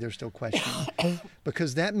people say they're still questioning,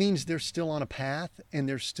 because that means they're still on a path and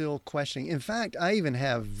they're still questioning. In fact, I even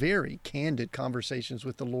have very candid conversations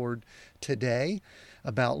with the Lord today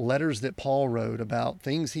about letters that Paul wrote, about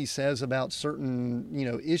things he says about certain,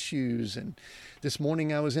 issues. And this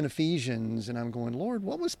morning I was in Ephesians and I'm going, Lord,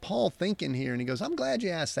 what was Paul thinking here? And he goes, I'm glad you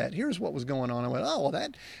asked that. Here's what was going on. I went, oh, well,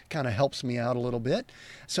 that kind of helps me out a little bit.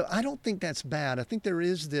 So I don't think that's bad. I think there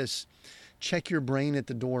is this check your brain at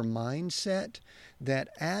the door mindset that,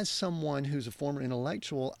 as someone who's a former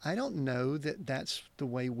intellectual, I don't know that that's the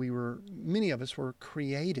way many of us were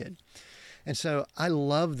created. And so I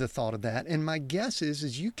love the thought of that. And my guess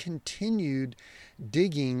is you continued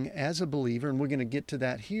digging as a believer, and we're going to get to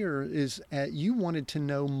that here, is you wanted to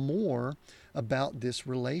know more about this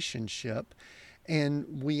relationship.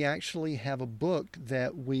 And we actually have a book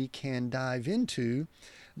that we can dive into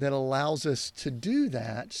that allows us to do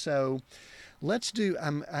that. So let's do,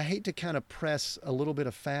 I hate to kind of press a little bit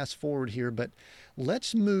of fast forward here, but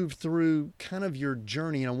let's move through kind of your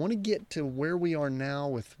journey. And I want to get to where we are now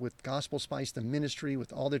with Gospel Spice, the ministry,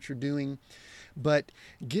 with all that you're doing. But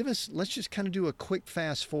let's just kind of do a quick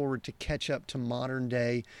fast forward to catch up to modern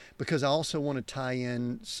day, because I also want to tie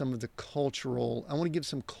in some of I want to give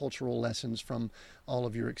some cultural lessons from all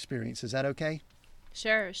of your experience. Is that okay?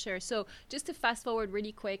 Sure. So just to fast forward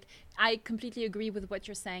really quick, I completely agree with what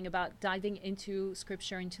you're saying about diving into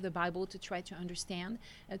Scripture, into the Bible, to try to understand,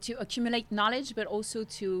 to accumulate knowledge, but also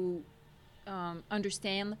to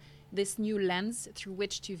understand this new lens through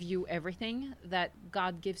which to view everything that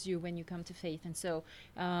God gives you when you come to faith. And so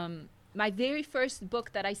my very first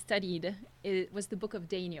book that I studied was the book of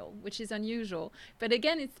Daniel, which is unusual. But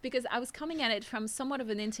again, it's because I was coming at it from somewhat of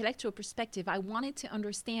an intellectual perspective. I wanted to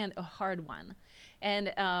understand a hard one.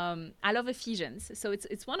 And I love Ephesians. So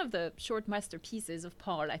it's one of the short masterpieces of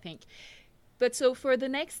Paul, I think. But so for the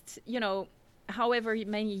next, however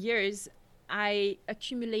many years, I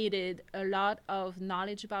accumulated a lot of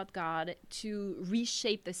knowledge about God to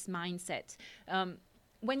reshape this mindset.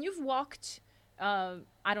 When you've walked,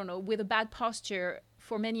 with a bad posture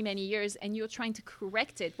for many, many years, and you're trying to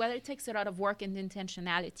correct it, well, it takes a lot of work and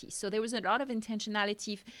intentionality. So there was a lot of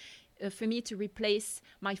intentionality for me to replace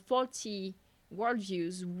my faulty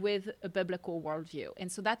worldviews with a biblical worldview.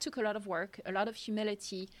 And so that took a lot of work, a lot of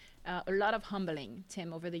humility, a lot of humbling,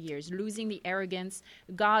 Tim, over the years, losing the arrogance,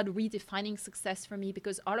 God redefining success for me,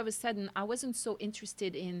 because all of a sudden I wasn't so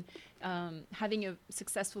interested in having a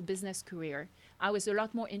successful business career. I was a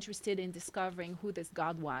lot more interested in discovering who this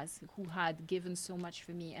God was, who had given so much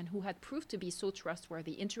for me and who had proved to be so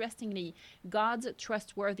trustworthy. Interestingly, God's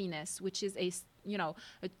trustworthiness, which is a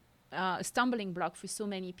stumbling block for so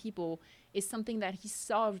many people, is something that he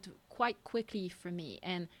solved quite quickly for me.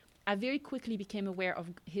 And I very quickly became aware of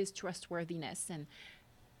his trustworthiness. And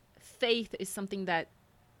faith is something that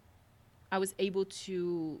I was able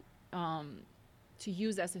to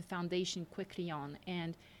use as a foundation quickly on.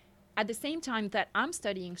 And at the same time that I'm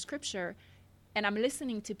studying scripture and I'm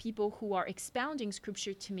listening to people who are expounding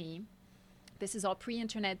scripture to me, this is all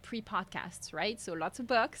pre-internet, pre-podcasts, right? So lots of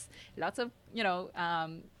books, lots of,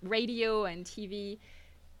 radio and TV.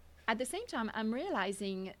 At the same time, I'm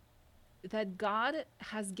realizing that God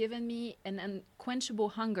has given me an unquenchable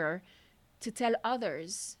hunger to tell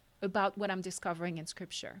others about what I'm discovering in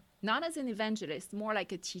scripture. Not as an evangelist, more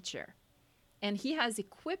like a teacher. And he has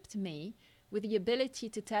equipped me with the ability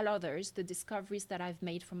to tell others the discoveries that I've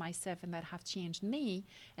made for myself and that have changed me,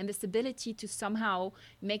 and this ability to somehow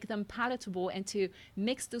make them palatable and to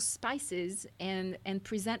mix those spices and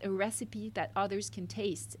present a recipe that others can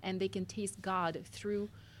taste, and they can taste God through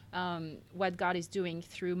what God is doing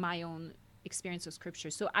through my own experience of scripture.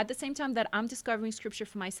 So at the same time that I'm discovering scripture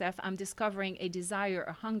for myself, I'm discovering a desire,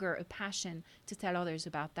 a hunger, a passion to tell others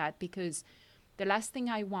about that, because the last thing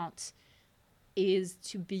I want is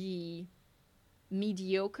to be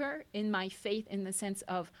mediocre in my faith, in the sense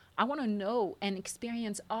of I want to know and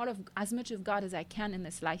experience as much of God as I can in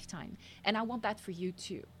this lifetime. And I want that for you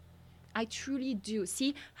too. I truly do.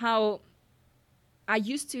 See how I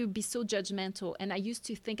used to be so judgmental, and I used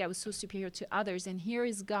to think I was so superior to others. And here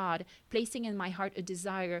is God placing in my heart a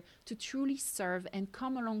desire to truly serve and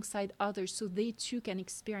come alongside others so they too can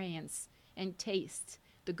experience and taste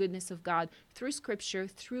the goodness of God through scripture,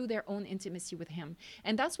 through their own intimacy with him.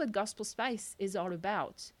 And that's what Gospel Spice is all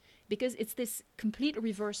about, because it's this complete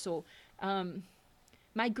reversal.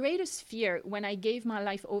 My greatest fear when I gave my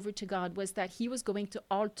life over to God was that he was going to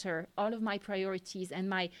alter all of my priorities and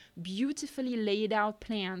my beautifully laid out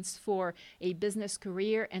plans for a business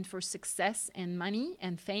career and for success and money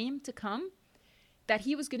and fame to come, that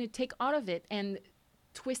he was going to take all of it and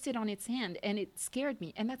twist it on its hand. And it scared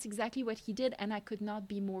me. And that's exactly what he did. And I could not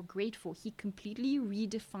be more grateful. He completely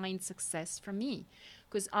redefined success for me,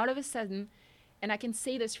 because all of a sudden, and I can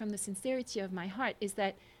say this from the sincerity of my heart, is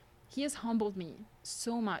that he has humbled me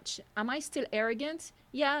so much. Am I still arrogant?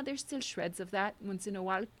 Yeah, there's still shreds of that once in a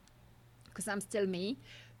while, because I'm still me.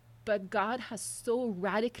 But God has so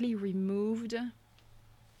radically removed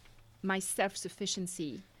my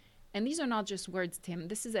self-sufficiency. And these are not just words, Tim.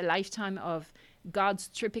 This is a lifetime of God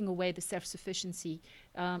stripping away the self-sufficiency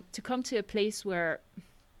to come to a place where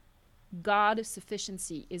God's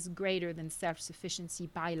sufficiency is greater than self-sufficiency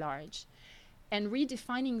by large. And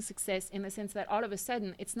redefining success in the sense that all of a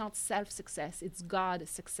sudden it's not self-success, it's God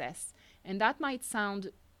success. And that might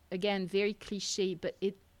sound, again, very cliche, but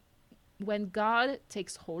when God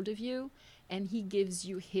takes hold of you and he gives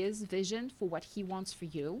you his vision for what he wants for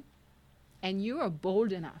you, and you are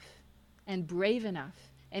bold enough and brave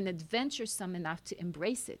enough and adventuresome enough to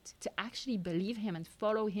embrace it, to actually believe him and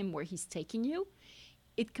follow him where he's taking you,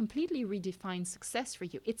 it completely redefines success for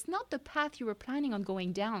you. It's not the path you were planning on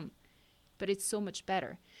going down, but it's so much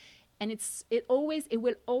better. And it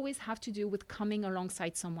will always have to do with coming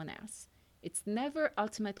alongside someone else. It's never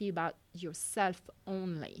ultimately about yourself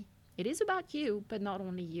only. It is about you, but not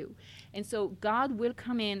only you. And so God will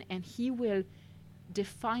come in and he will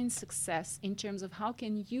define success in terms of how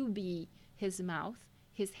can you be his mouth,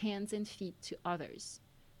 his hands and feet to others,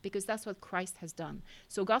 because that's what Christ has done.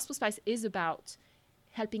 So Gospel Spice is about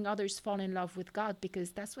helping others fall in love with God, because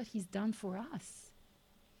that's what he's done for us.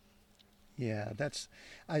 Yeah,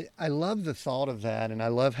 I love the thought of that, and I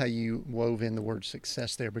love how you wove in the word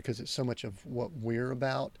success there, because it's so much of what we're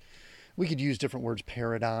about. We could use different words,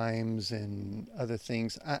 paradigms and other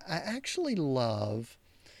things. I actually love,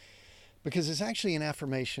 because it's actually an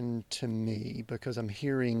affirmation to me, because I'm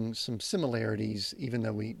hearing some similarities, even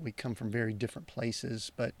though we come from very different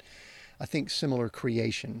places, but I think similar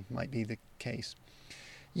creation might be the case.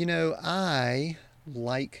 I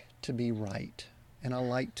like to be right. And I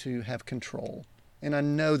like to have control. And I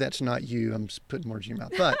know that's not you. I'm just putting words in your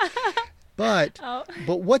mouth. But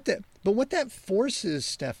what that forces,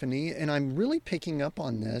 Stephanie, and I'm really picking up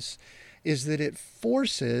on this, is that it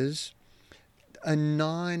forces a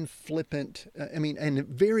non-flippant, and a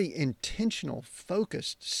very intentional,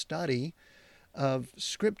 focused study of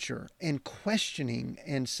Scripture and questioning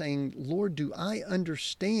and saying, Lord, do I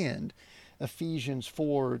understand Ephesians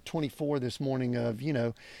 4:24 this morning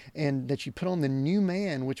and that you put on the new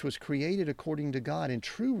man, which was created according to God in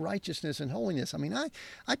true righteousness and holiness.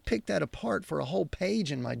 I picked that apart for a whole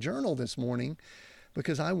page in my journal this morning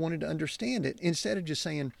because I wanted to understand it instead of just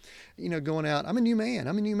saying, going out, I'm a new man,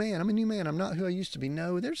 I'm a new man, I'm a new man, I'm not who I used to be.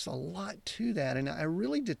 No, there's a lot to that. And I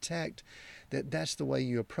really detect that that's the way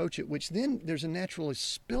you approach it, which then there's a natural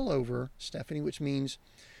spillover, Stephanie, which means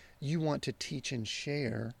you want to teach and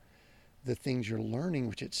share the things you're learning,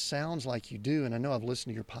 which it sounds like you do. And I know I've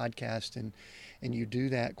listened to your podcast and you do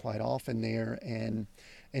that quite often there and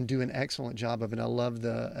do an excellent job of it. I love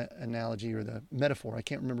the analogy or the metaphor. I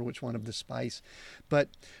can't remember which one of the spice. But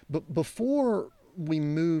before we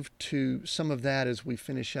move to some of that as we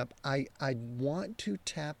finish up, I want to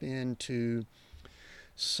tap into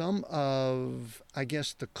some of, I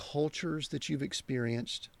guess, the cultures that you've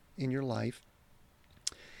experienced in your life.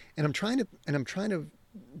 And I'm trying to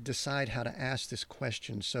decide how to ask this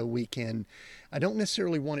question so we can, I don't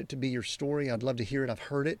necessarily want it to be your story. I'd love to hear it. I've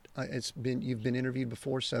heard it. You've been interviewed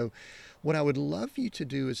before. So what I would love you to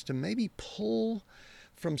do is to maybe pull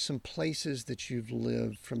from some places that you've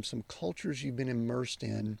lived, from some cultures you've been immersed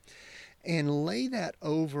in, and lay that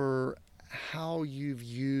over how you've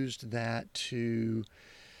used that to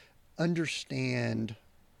understand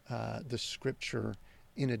the Scripture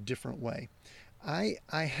in a different way. I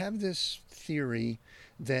have this theory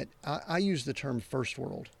that I use the term first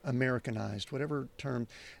world, Americanized, whatever term,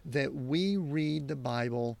 that we read the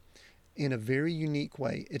Bible in a very unique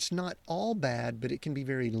way. It's not all bad, but it can be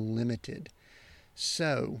very limited.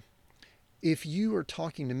 So if you are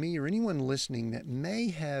talking to me or anyone listening that may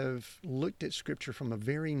have looked at Scripture from a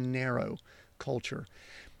very narrow culture,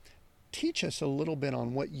 teach us a little bit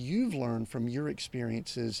on what you've learned from your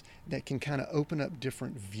experiences that can kind of open up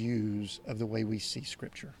different views of the way we see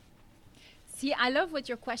Scripture. See, I love what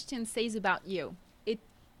your question says about you.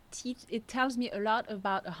 It tells me a lot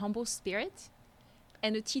about a humble spirit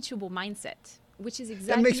and a teachable mindset, which is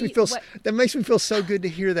exactly that makes me feel so good to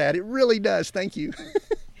hear that. It really does. Thank you.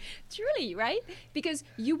 Truly, right? Because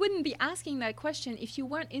you wouldn't be asking that question if you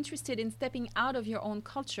weren't interested in stepping out of your own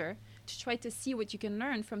culture to try to see what you can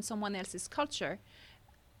learn from someone else's culture.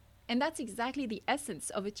 And that's exactly the essence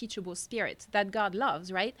of a teachable spirit that God loves,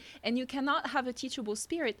 right? And you cannot have a teachable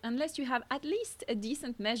spirit unless you have at least a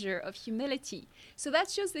decent measure of humility. So that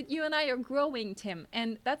shows that you and I are growing, Tim.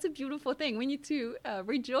 And that's a beautiful thing. We need to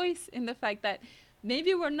rejoice in the fact that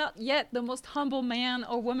maybe we're not yet the most humble man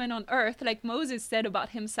or woman on earth, like Moses said about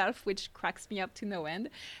himself, which cracks me up to no end,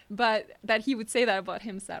 but that he would say that about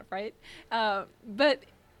himself, right? But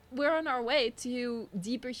we're on our way to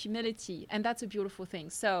deeper humility, and that's a beautiful thing.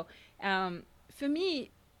 So for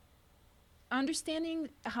me, understanding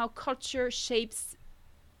how culture shapes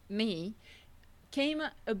me came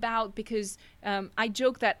about because I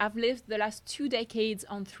joke that I've lived the last 2 decades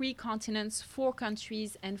on 3 continents, 4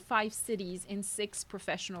 countries, and 5 cities in 6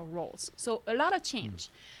 professional roles. So a lot of change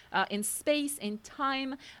in space, in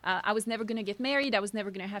time. I was never going to get married. I was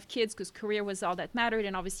never going to have kids because career was all that mattered.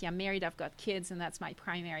 And obviously I'm married, I've got kids, and that's my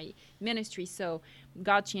primary ministry. So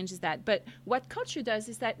God changes that. But what culture does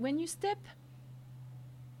is that when you step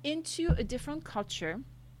into a different culture,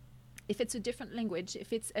 if it's a different language,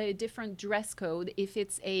 if it's a different dress code, if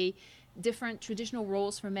it's a different traditional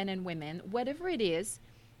roles for men and women, whatever it is,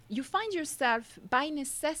 you find yourself by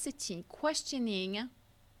necessity questioning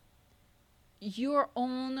your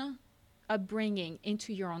own upbringing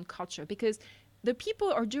into your own culture, because the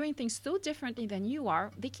people are doing things so differently than you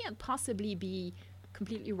are. They can't possibly be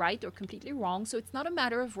completely right or completely wrong. So it's not a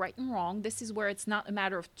matter of right and wrong. This is where it's not a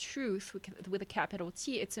matter of truth with a capital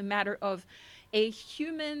T. It's a matter of a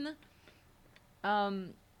human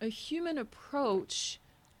approach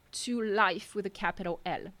to life with a capital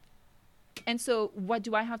L. And so what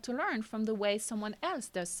do I have to learn from the way someone else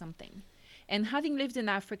does something? And having lived in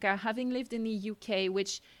Africa, having lived in the UK,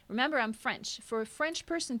 which, remember, I'm French. For a French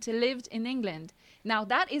person to live in England, now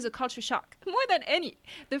that is a culture shock, more than any.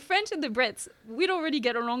 The French and the Brits, we don't really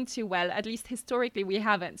get along too well, at least historically we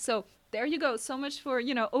haven't. So there you go, so much for,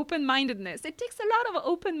 open-mindedness. It takes a lot of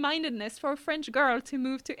open-mindedness for a French girl to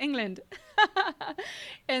move to England.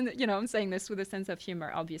 And, I'm saying this with a sense of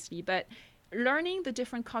humor, obviously, but learning the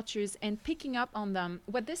different cultures and picking up on them,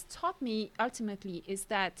 what this taught me ultimately is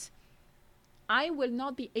that I will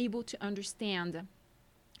not be able to understand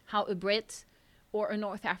how a Brit or a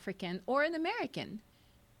North African or an American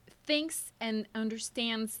thinks and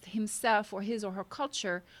understands himself or his or her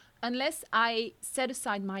culture unless I set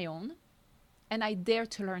aside my own and I dare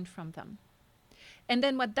to learn from them. And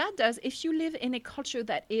then what that does, if you live in a culture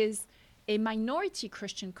that is a minority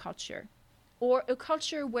Christian culture, or a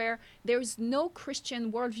culture where there's no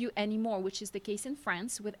Christian worldview anymore, which is the case in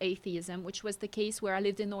France with atheism, which was the case where I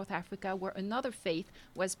lived in North Africa, where another faith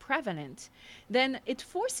was prevalent, then it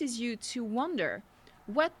forces you to wonder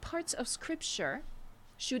what parts of Scripture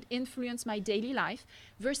should influence my daily life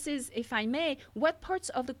versus, if I may, what parts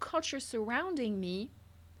of the culture surrounding me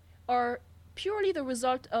are purely the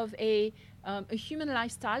result of a human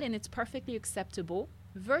lifestyle and it's perfectly acceptable,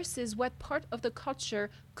 versus what part of the culture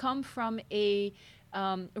come from a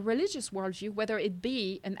religious worldview, whether it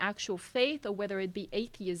be an actual faith or whether it be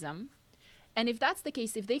atheism. And if that's the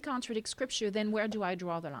case, if they contradict Scripture, then where do I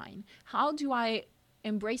draw the line? How do I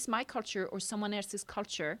embrace my culture or someone else's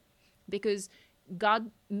culture? Because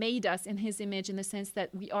God made us in his image in the sense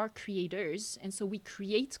that we are creators, and so we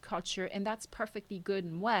create culture, and that's perfectly good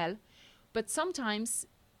and well. But sometimes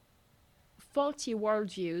faulty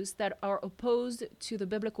worldviews that are opposed to the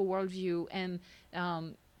biblical worldview and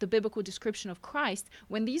the biblical description of Christ,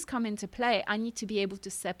 when these come into play, I need to be able to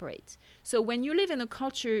separate. So when you live in a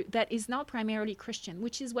culture that is not primarily Christian,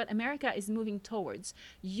 which is what America is moving towards,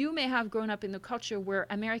 you may have grown up in a culture where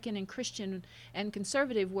American and Christian and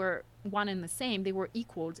conservative were one and the same, they were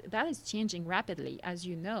equaled. That is changing rapidly, as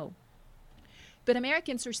you know. But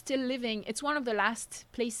Americans are still living, it's one of the last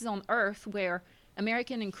places on earth where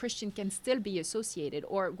American and Christian can still be associated,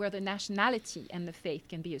 or where the nationality and the faith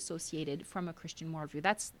can be associated from a Christian worldview.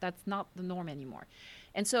 That's not the norm anymore.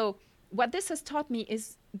 And so what this has taught me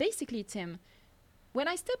is basically, Tim, when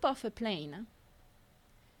I step off a plane,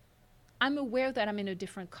 I'm aware that I'm in a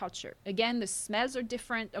different culture. Again, the smells are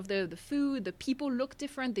different of the food, the people look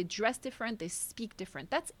different, they dress different, they speak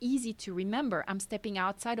different. That's easy to remember. I'm stepping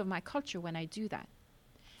outside of my culture when I do that.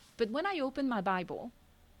 But when I open my Bible,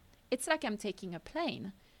 it's like I'm taking a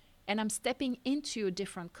plane and I'm stepping into a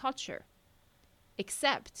different culture,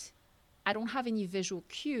 except I don't have any visual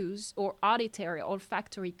cues or auditory,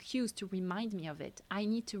 olfactory cues to remind me of it. I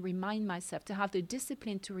need to remind myself, to have the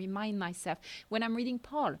discipline to remind myself. When I'm reading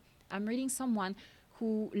Paul, I'm reading someone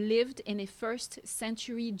who lived in a first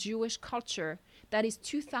century Jewish culture that is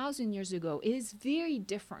 2,000 years ago. It is very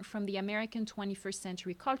different from the American 21st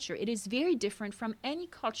century culture. It is very different from any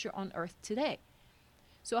culture on earth today.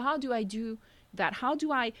 So how do I do that? How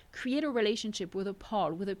do I create a relationship with a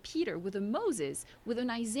Paul, with a Peter, with a Moses, with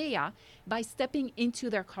an Isaiah, by stepping into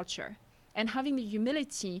their culture and having the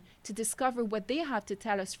humility to discover what they have to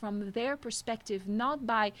tell us from their perspective, not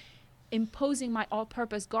by imposing my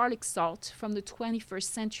all-purpose garlic salt from the 21st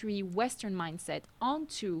century Western mindset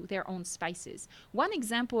onto their own spices. One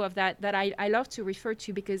example of that I love to refer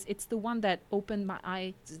to, because it's the one that opened my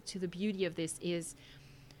eyes to the beauty of this, is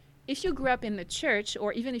if you grew up in the church,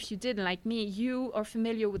 or even if you didn't, like me, you are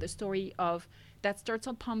familiar with the story of that starts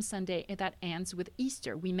on Palm Sunday and that ends with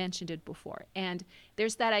Easter. We mentioned it before. And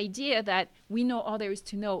there's that idea that we know all there is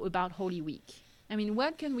to know about Holy Week. I mean,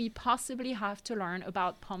 what can we possibly have to learn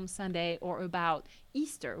about Palm Sunday or about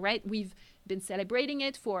Easter, right? We've been celebrating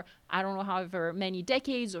it for, I don't know, however many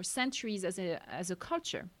decades or centuries as a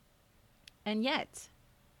culture. And yet,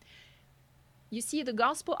 you see, the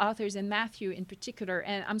gospel authors, and Matthew in particular,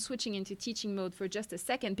 and I'm switching into teaching mode for just a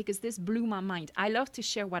second because this blew my mind. I love to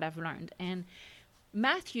share what I've learned. And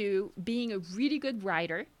Matthew, being a really good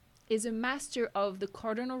writer, is a master of the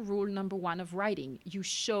cardinal rule number 1 of writing. You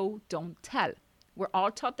show, don't tell. We're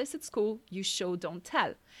all taught this at school. You show, don't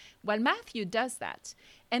tell. Well, Matthew does that.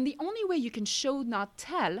 And the only way you can show, not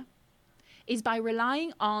tell, is by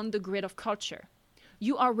relying on the grid of culture.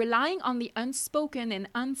 You are relying on the unspoken and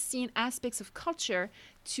unseen aspects of culture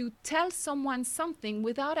to tell someone something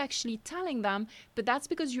without actually telling them, but that's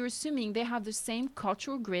because you're assuming they have the same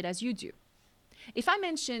cultural grid as you do. If I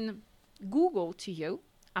mention Google to you,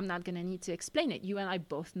 I'm not going to need to explain it. You and I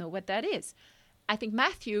both know what that is. I think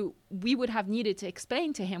Matthew, we would have needed to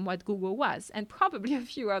explain to him what Google was, and probably a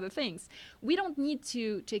few other things. We don't need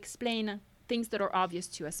to explain things that are obvious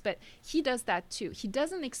to us, but he does that too. He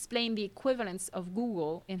doesn't explain the equivalence of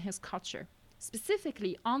Google in his culture.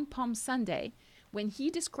 Specifically on Palm Sunday, when he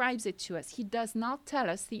describes it to us, he does not tell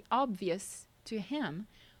us the obvious to him,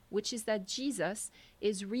 which is that Jesus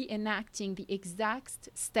is reenacting the exact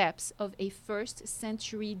steps of a first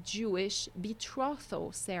century Jewish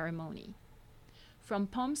betrothal ceremony. From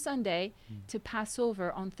Palm Sunday to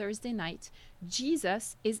Passover on Thursday night,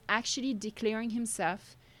 Jesus is actually declaring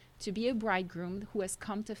himself to be a bridegroom who has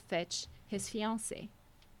come to fetch his fiancée.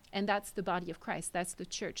 And that's the body of Christ. That's the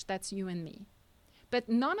church. That's you and me. But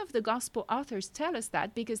none of the gospel authors tell us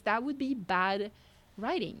that, because that would be bad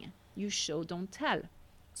writing. You show, don't tell.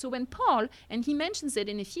 So when Paul, and he mentions it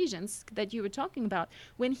in Ephesians that you were talking about,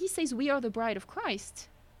 when he says we are the bride of Christ,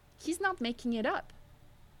 he's not making it up.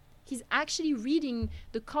 He's actually reading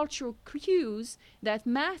the cultural cues that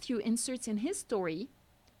Matthew inserts in his story,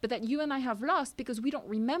 but that you and I have lost because we don't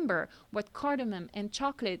remember what cardamom and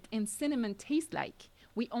chocolate and cinnamon taste like.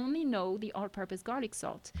 We only know the all-purpose garlic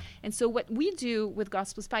salt. And so what we do with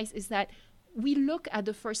Gospel Spice is that we look at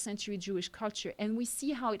the first century Jewish culture and we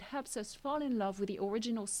see how it helps us fall in love with the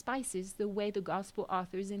original spices the way the gospel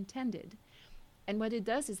authors intended. And what it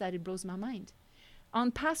does is that it blows my mind.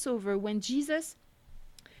 On Passover, when Jesus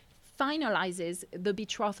finalizes the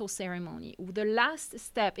betrothal ceremony, the last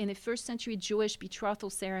step in a first century Jewish betrothal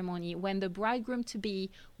ceremony, when the bridegroom-to-be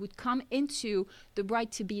would come into the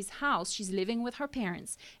bride-to-be's house, she's living with her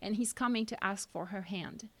parents, and he's coming to ask for her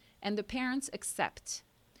hand. And the parents accept.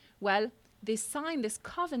 Well, they sign this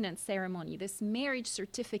covenant ceremony, this marriage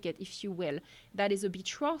certificate, if you will, that is a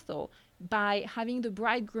betrothal, by having the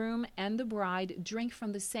bridegroom and the bride drink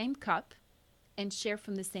from the same cup and share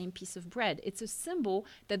from the same piece of bread. It's a symbol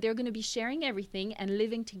that they're going to be sharing everything and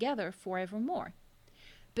living together forevermore.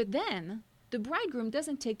 But then the bridegroom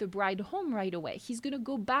doesn't take the bride home right away. He's going to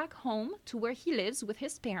go back home to where he lives with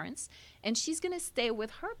his parents, and she's going to stay with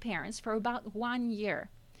her parents for about 1 year.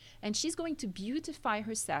 And she's going to beautify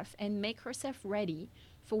herself and make herself ready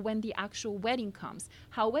for when the actual wedding comes.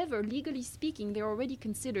 However, legally speaking, they're already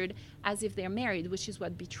considered as if they're married, which is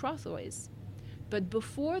what betrothal is. But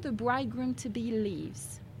before the bridegroom-to-be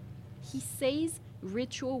leaves, he says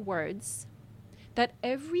ritual words that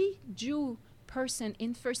every Jew person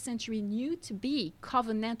in first century knew to be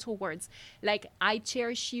covenantal words, like I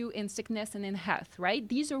cherish you in sickness and in health, right?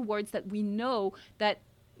 These are words that we know that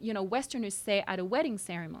Westerners say at a wedding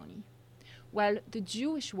ceremony. Well, the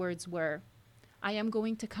Jewish words were, I am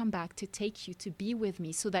going to come back to take you to be with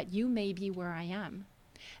me so that you may be where I am.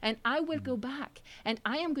 And I will go back and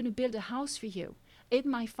I am going to build a house for you. In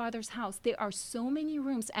my Father's house, there are so many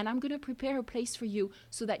rooms, and I'm going to prepare a place for you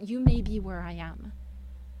so that you may be where I am.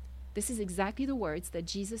 This is exactly the words that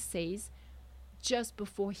Jesus says just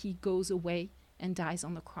before he goes away and dies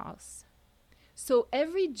on the cross. So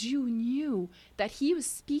every Jew knew that he was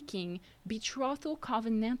speaking betrothal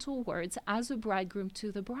covenantal words as a bridegroom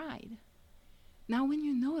to the bride. Now, when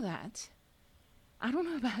you know that, I don't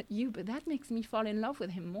know about you, but that makes me fall in love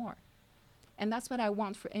with him more. And that's what I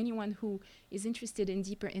want for anyone who is interested in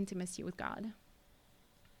deeper intimacy with God.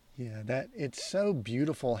 Yeah, that it's so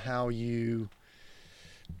beautiful how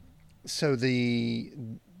so the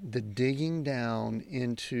digging down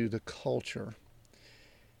into the culture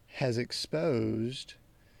has exposed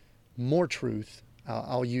more truth.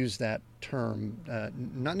 I'll use that term,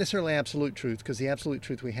 not necessarily absolute truth, because the absolute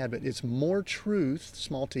truth we had, but it's more truth,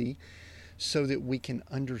 small t, so that we can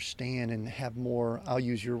understand and have more, I'll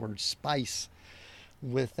use your word, spice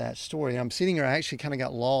with that story. I'm sitting here, I actually kind of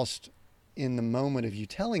got lost in the moment of you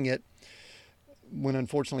telling it, when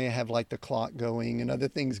unfortunately I have like the clock going and other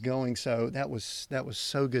things going. So that was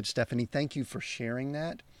so good, Stephanie. Thank you for sharing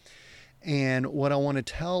that. And what I want to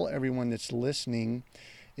tell everyone that's listening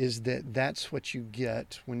is that that's what you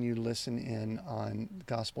get when you listen in on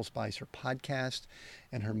Gospel Spice, her podcast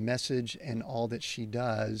and her message and all that she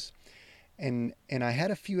does. And I had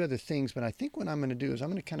a few other things, but I think what I'm going to do is I'm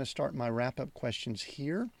going to kind of start my wrap-up questions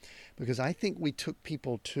here, because I think we took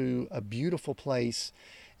people to a beautiful place,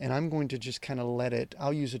 and I'm going to just kind of let it,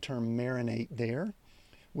 I'll use the term marinate there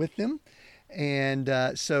with them.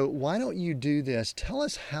 And so why don't you do this? Tell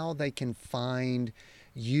us how they can find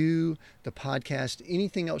you, the podcast,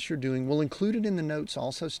 anything else you're doing. We'll include it in the notes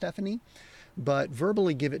also, Stephanie, but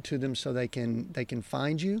verbally give it to them so they can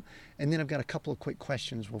find you. And then I've got a couple of quick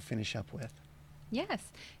questions we'll finish up with.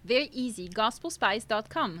 Yes, very easy.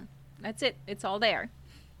 gospelspice.com. That's it. It's all there.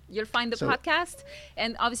 You'll find the podcast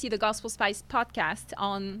and obviously the Gospel Spice podcast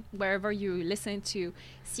on wherever you listen to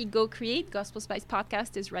See Go Create. Gospel Spice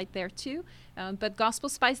podcast is right there too. But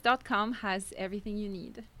gospelspice.com has everything you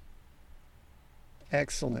need.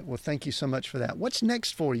 Excellent. Well, thank you so much for that. What's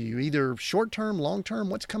next for you? Either short-term, long-term,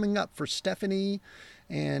 what's coming up for Stephanie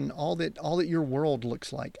and all that your world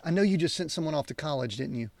looks like? I know you just sent someone off to college,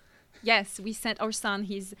 didn't you? Yes, we sent our son.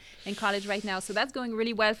 He's in college right now. So that's going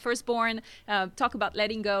really well. Firstborn, talk about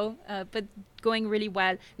letting go. But going really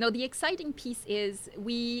well. Now, the exciting piece is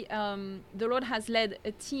the Lord has led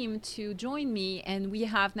a team to join me, and we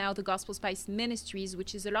have now the Gospel Spice Ministries,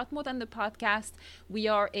 which is a lot more than the podcast. We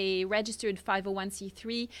are a registered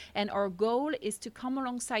 501c3, and our goal is to come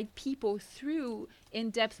alongside people through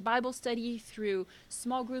in-depth Bible study, through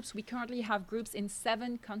small groups. We currently have groups in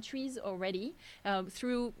 7 countries already,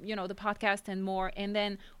 through the podcast and more, and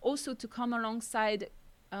then also to come alongside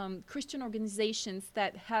Christian organizations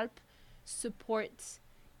that help support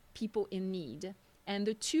people in need. And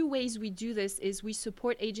the 2 ways we do this is we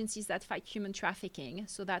support agencies that fight human trafficking.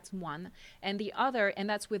 So that's one. And the other, and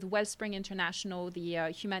that's with Wellspring International,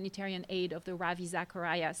 the humanitarian aid of the Ravi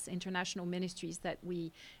Zacharias International Ministries that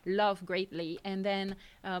we love greatly. And then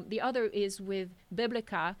the other is with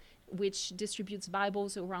Biblica, which distributes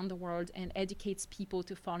Bibles around the world and educates people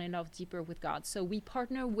to fall in love deeper with God. So we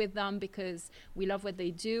partner with them because we love what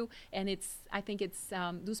they do. And I think it's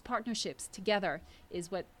those partnerships together is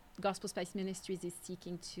what Gospel Spice Ministries is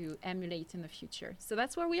seeking to emulate in the future. So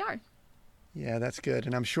that's where we are. Yeah, that's good.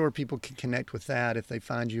 And I'm sure people can connect with that if they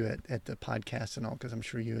find you at the podcast and all, because I'm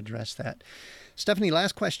sure you address that. Stephanie,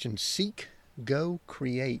 last question. Seek, Go,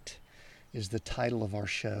 Create is the title of our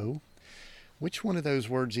show. Which one of those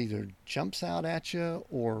words either jumps out at you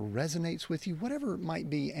or resonates with you, whatever it might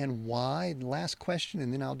be, and why? Last question,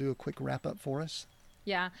 and then I'll do a quick wrap up for us.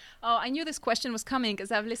 Yeah. Oh, I knew this question was coming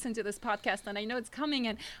because I've listened to this podcast and I know it's coming.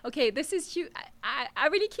 And okay, this is huge. I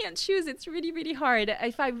really can't choose. It's really, really hard.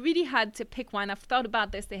 If I really had to pick one, I've thought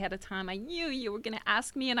about this ahead of time. I knew you were going to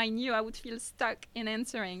ask me and I knew I would feel stuck in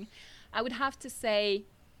answering. I would have to say,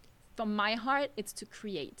 from my heart, it's to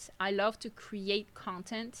create. I love to create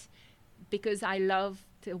content because I love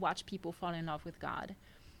to watch people fall in love with God.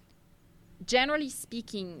 Generally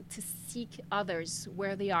speaking, to seek others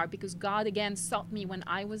where they are, because God, again, sought me when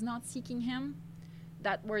I was not seeking him.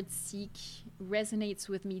 That word seek resonates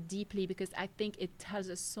with me deeply because I think it tells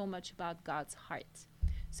us so much about God's heart.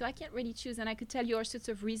 So I can't really choose, and I could tell you all sorts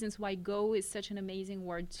of reasons why go is such an amazing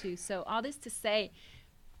word too. So all this to say,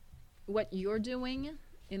 what you're doing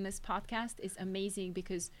in this podcast is amazing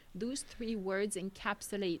because those 3 words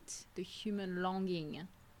encapsulate the human longing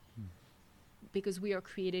because we are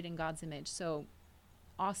created in God's image. So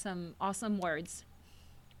awesome words.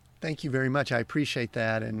 Thank you very much. I appreciate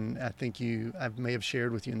that. And I think I may have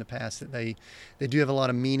shared with you in the past that they do have a lot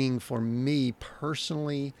of meaning for me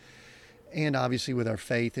personally and obviously with our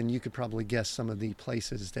faith. And you could probably guess some of the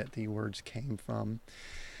places that the words came from.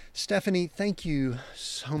 Stephanie, thank you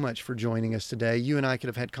so much for joining us today. You and I could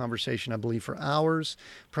have had conversation, I believe, for hours.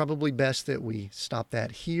 Probably best that we stop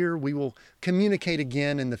that here. We will communicate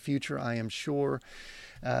again in the future, I am sure.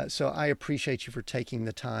 So I appreciate you for taking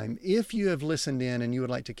the time. If you have listened in and you would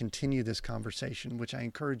like to continue this conversation, which I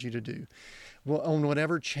encourage you to do, well, on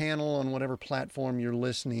whatever channel, on whatever platform you're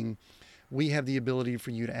listening, we have the ability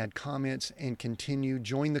for you to add comments and continue,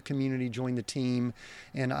 join the community, join the team.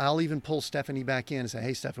 And I'll even pull Stephanie back in and say,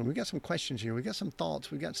 hey, Stephanie, we've got some questions here. We've got some thoughts.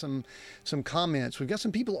 We've got some comments. We've got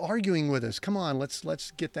some people arguing with us. Come on,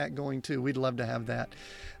 let's get that going too. We'd love to have that.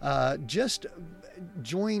 Just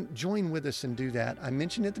join with us and do that. I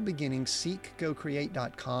mentioned at the beginning,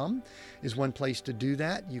 seekgocreate.com is one place to do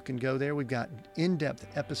that. You can go there. We've got in-depth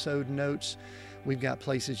episode notes. We've got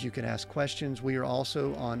places you can ask questions. We are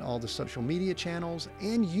also on all the social media channels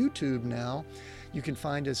and YouTube now. You can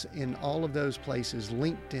find us in all of those places,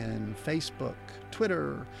 LinkedIn, Facebook,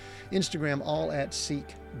 Twitter, Instagram, all at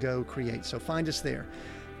Seek, Go, Create. So find us there.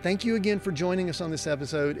 Thank you again for joining us on this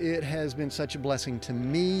episode. It has been such a blessing to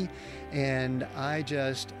me, and I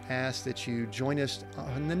just ask that you join us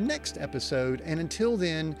on the next episode. And until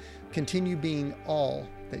then, continue being all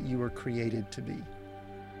that you were created to be.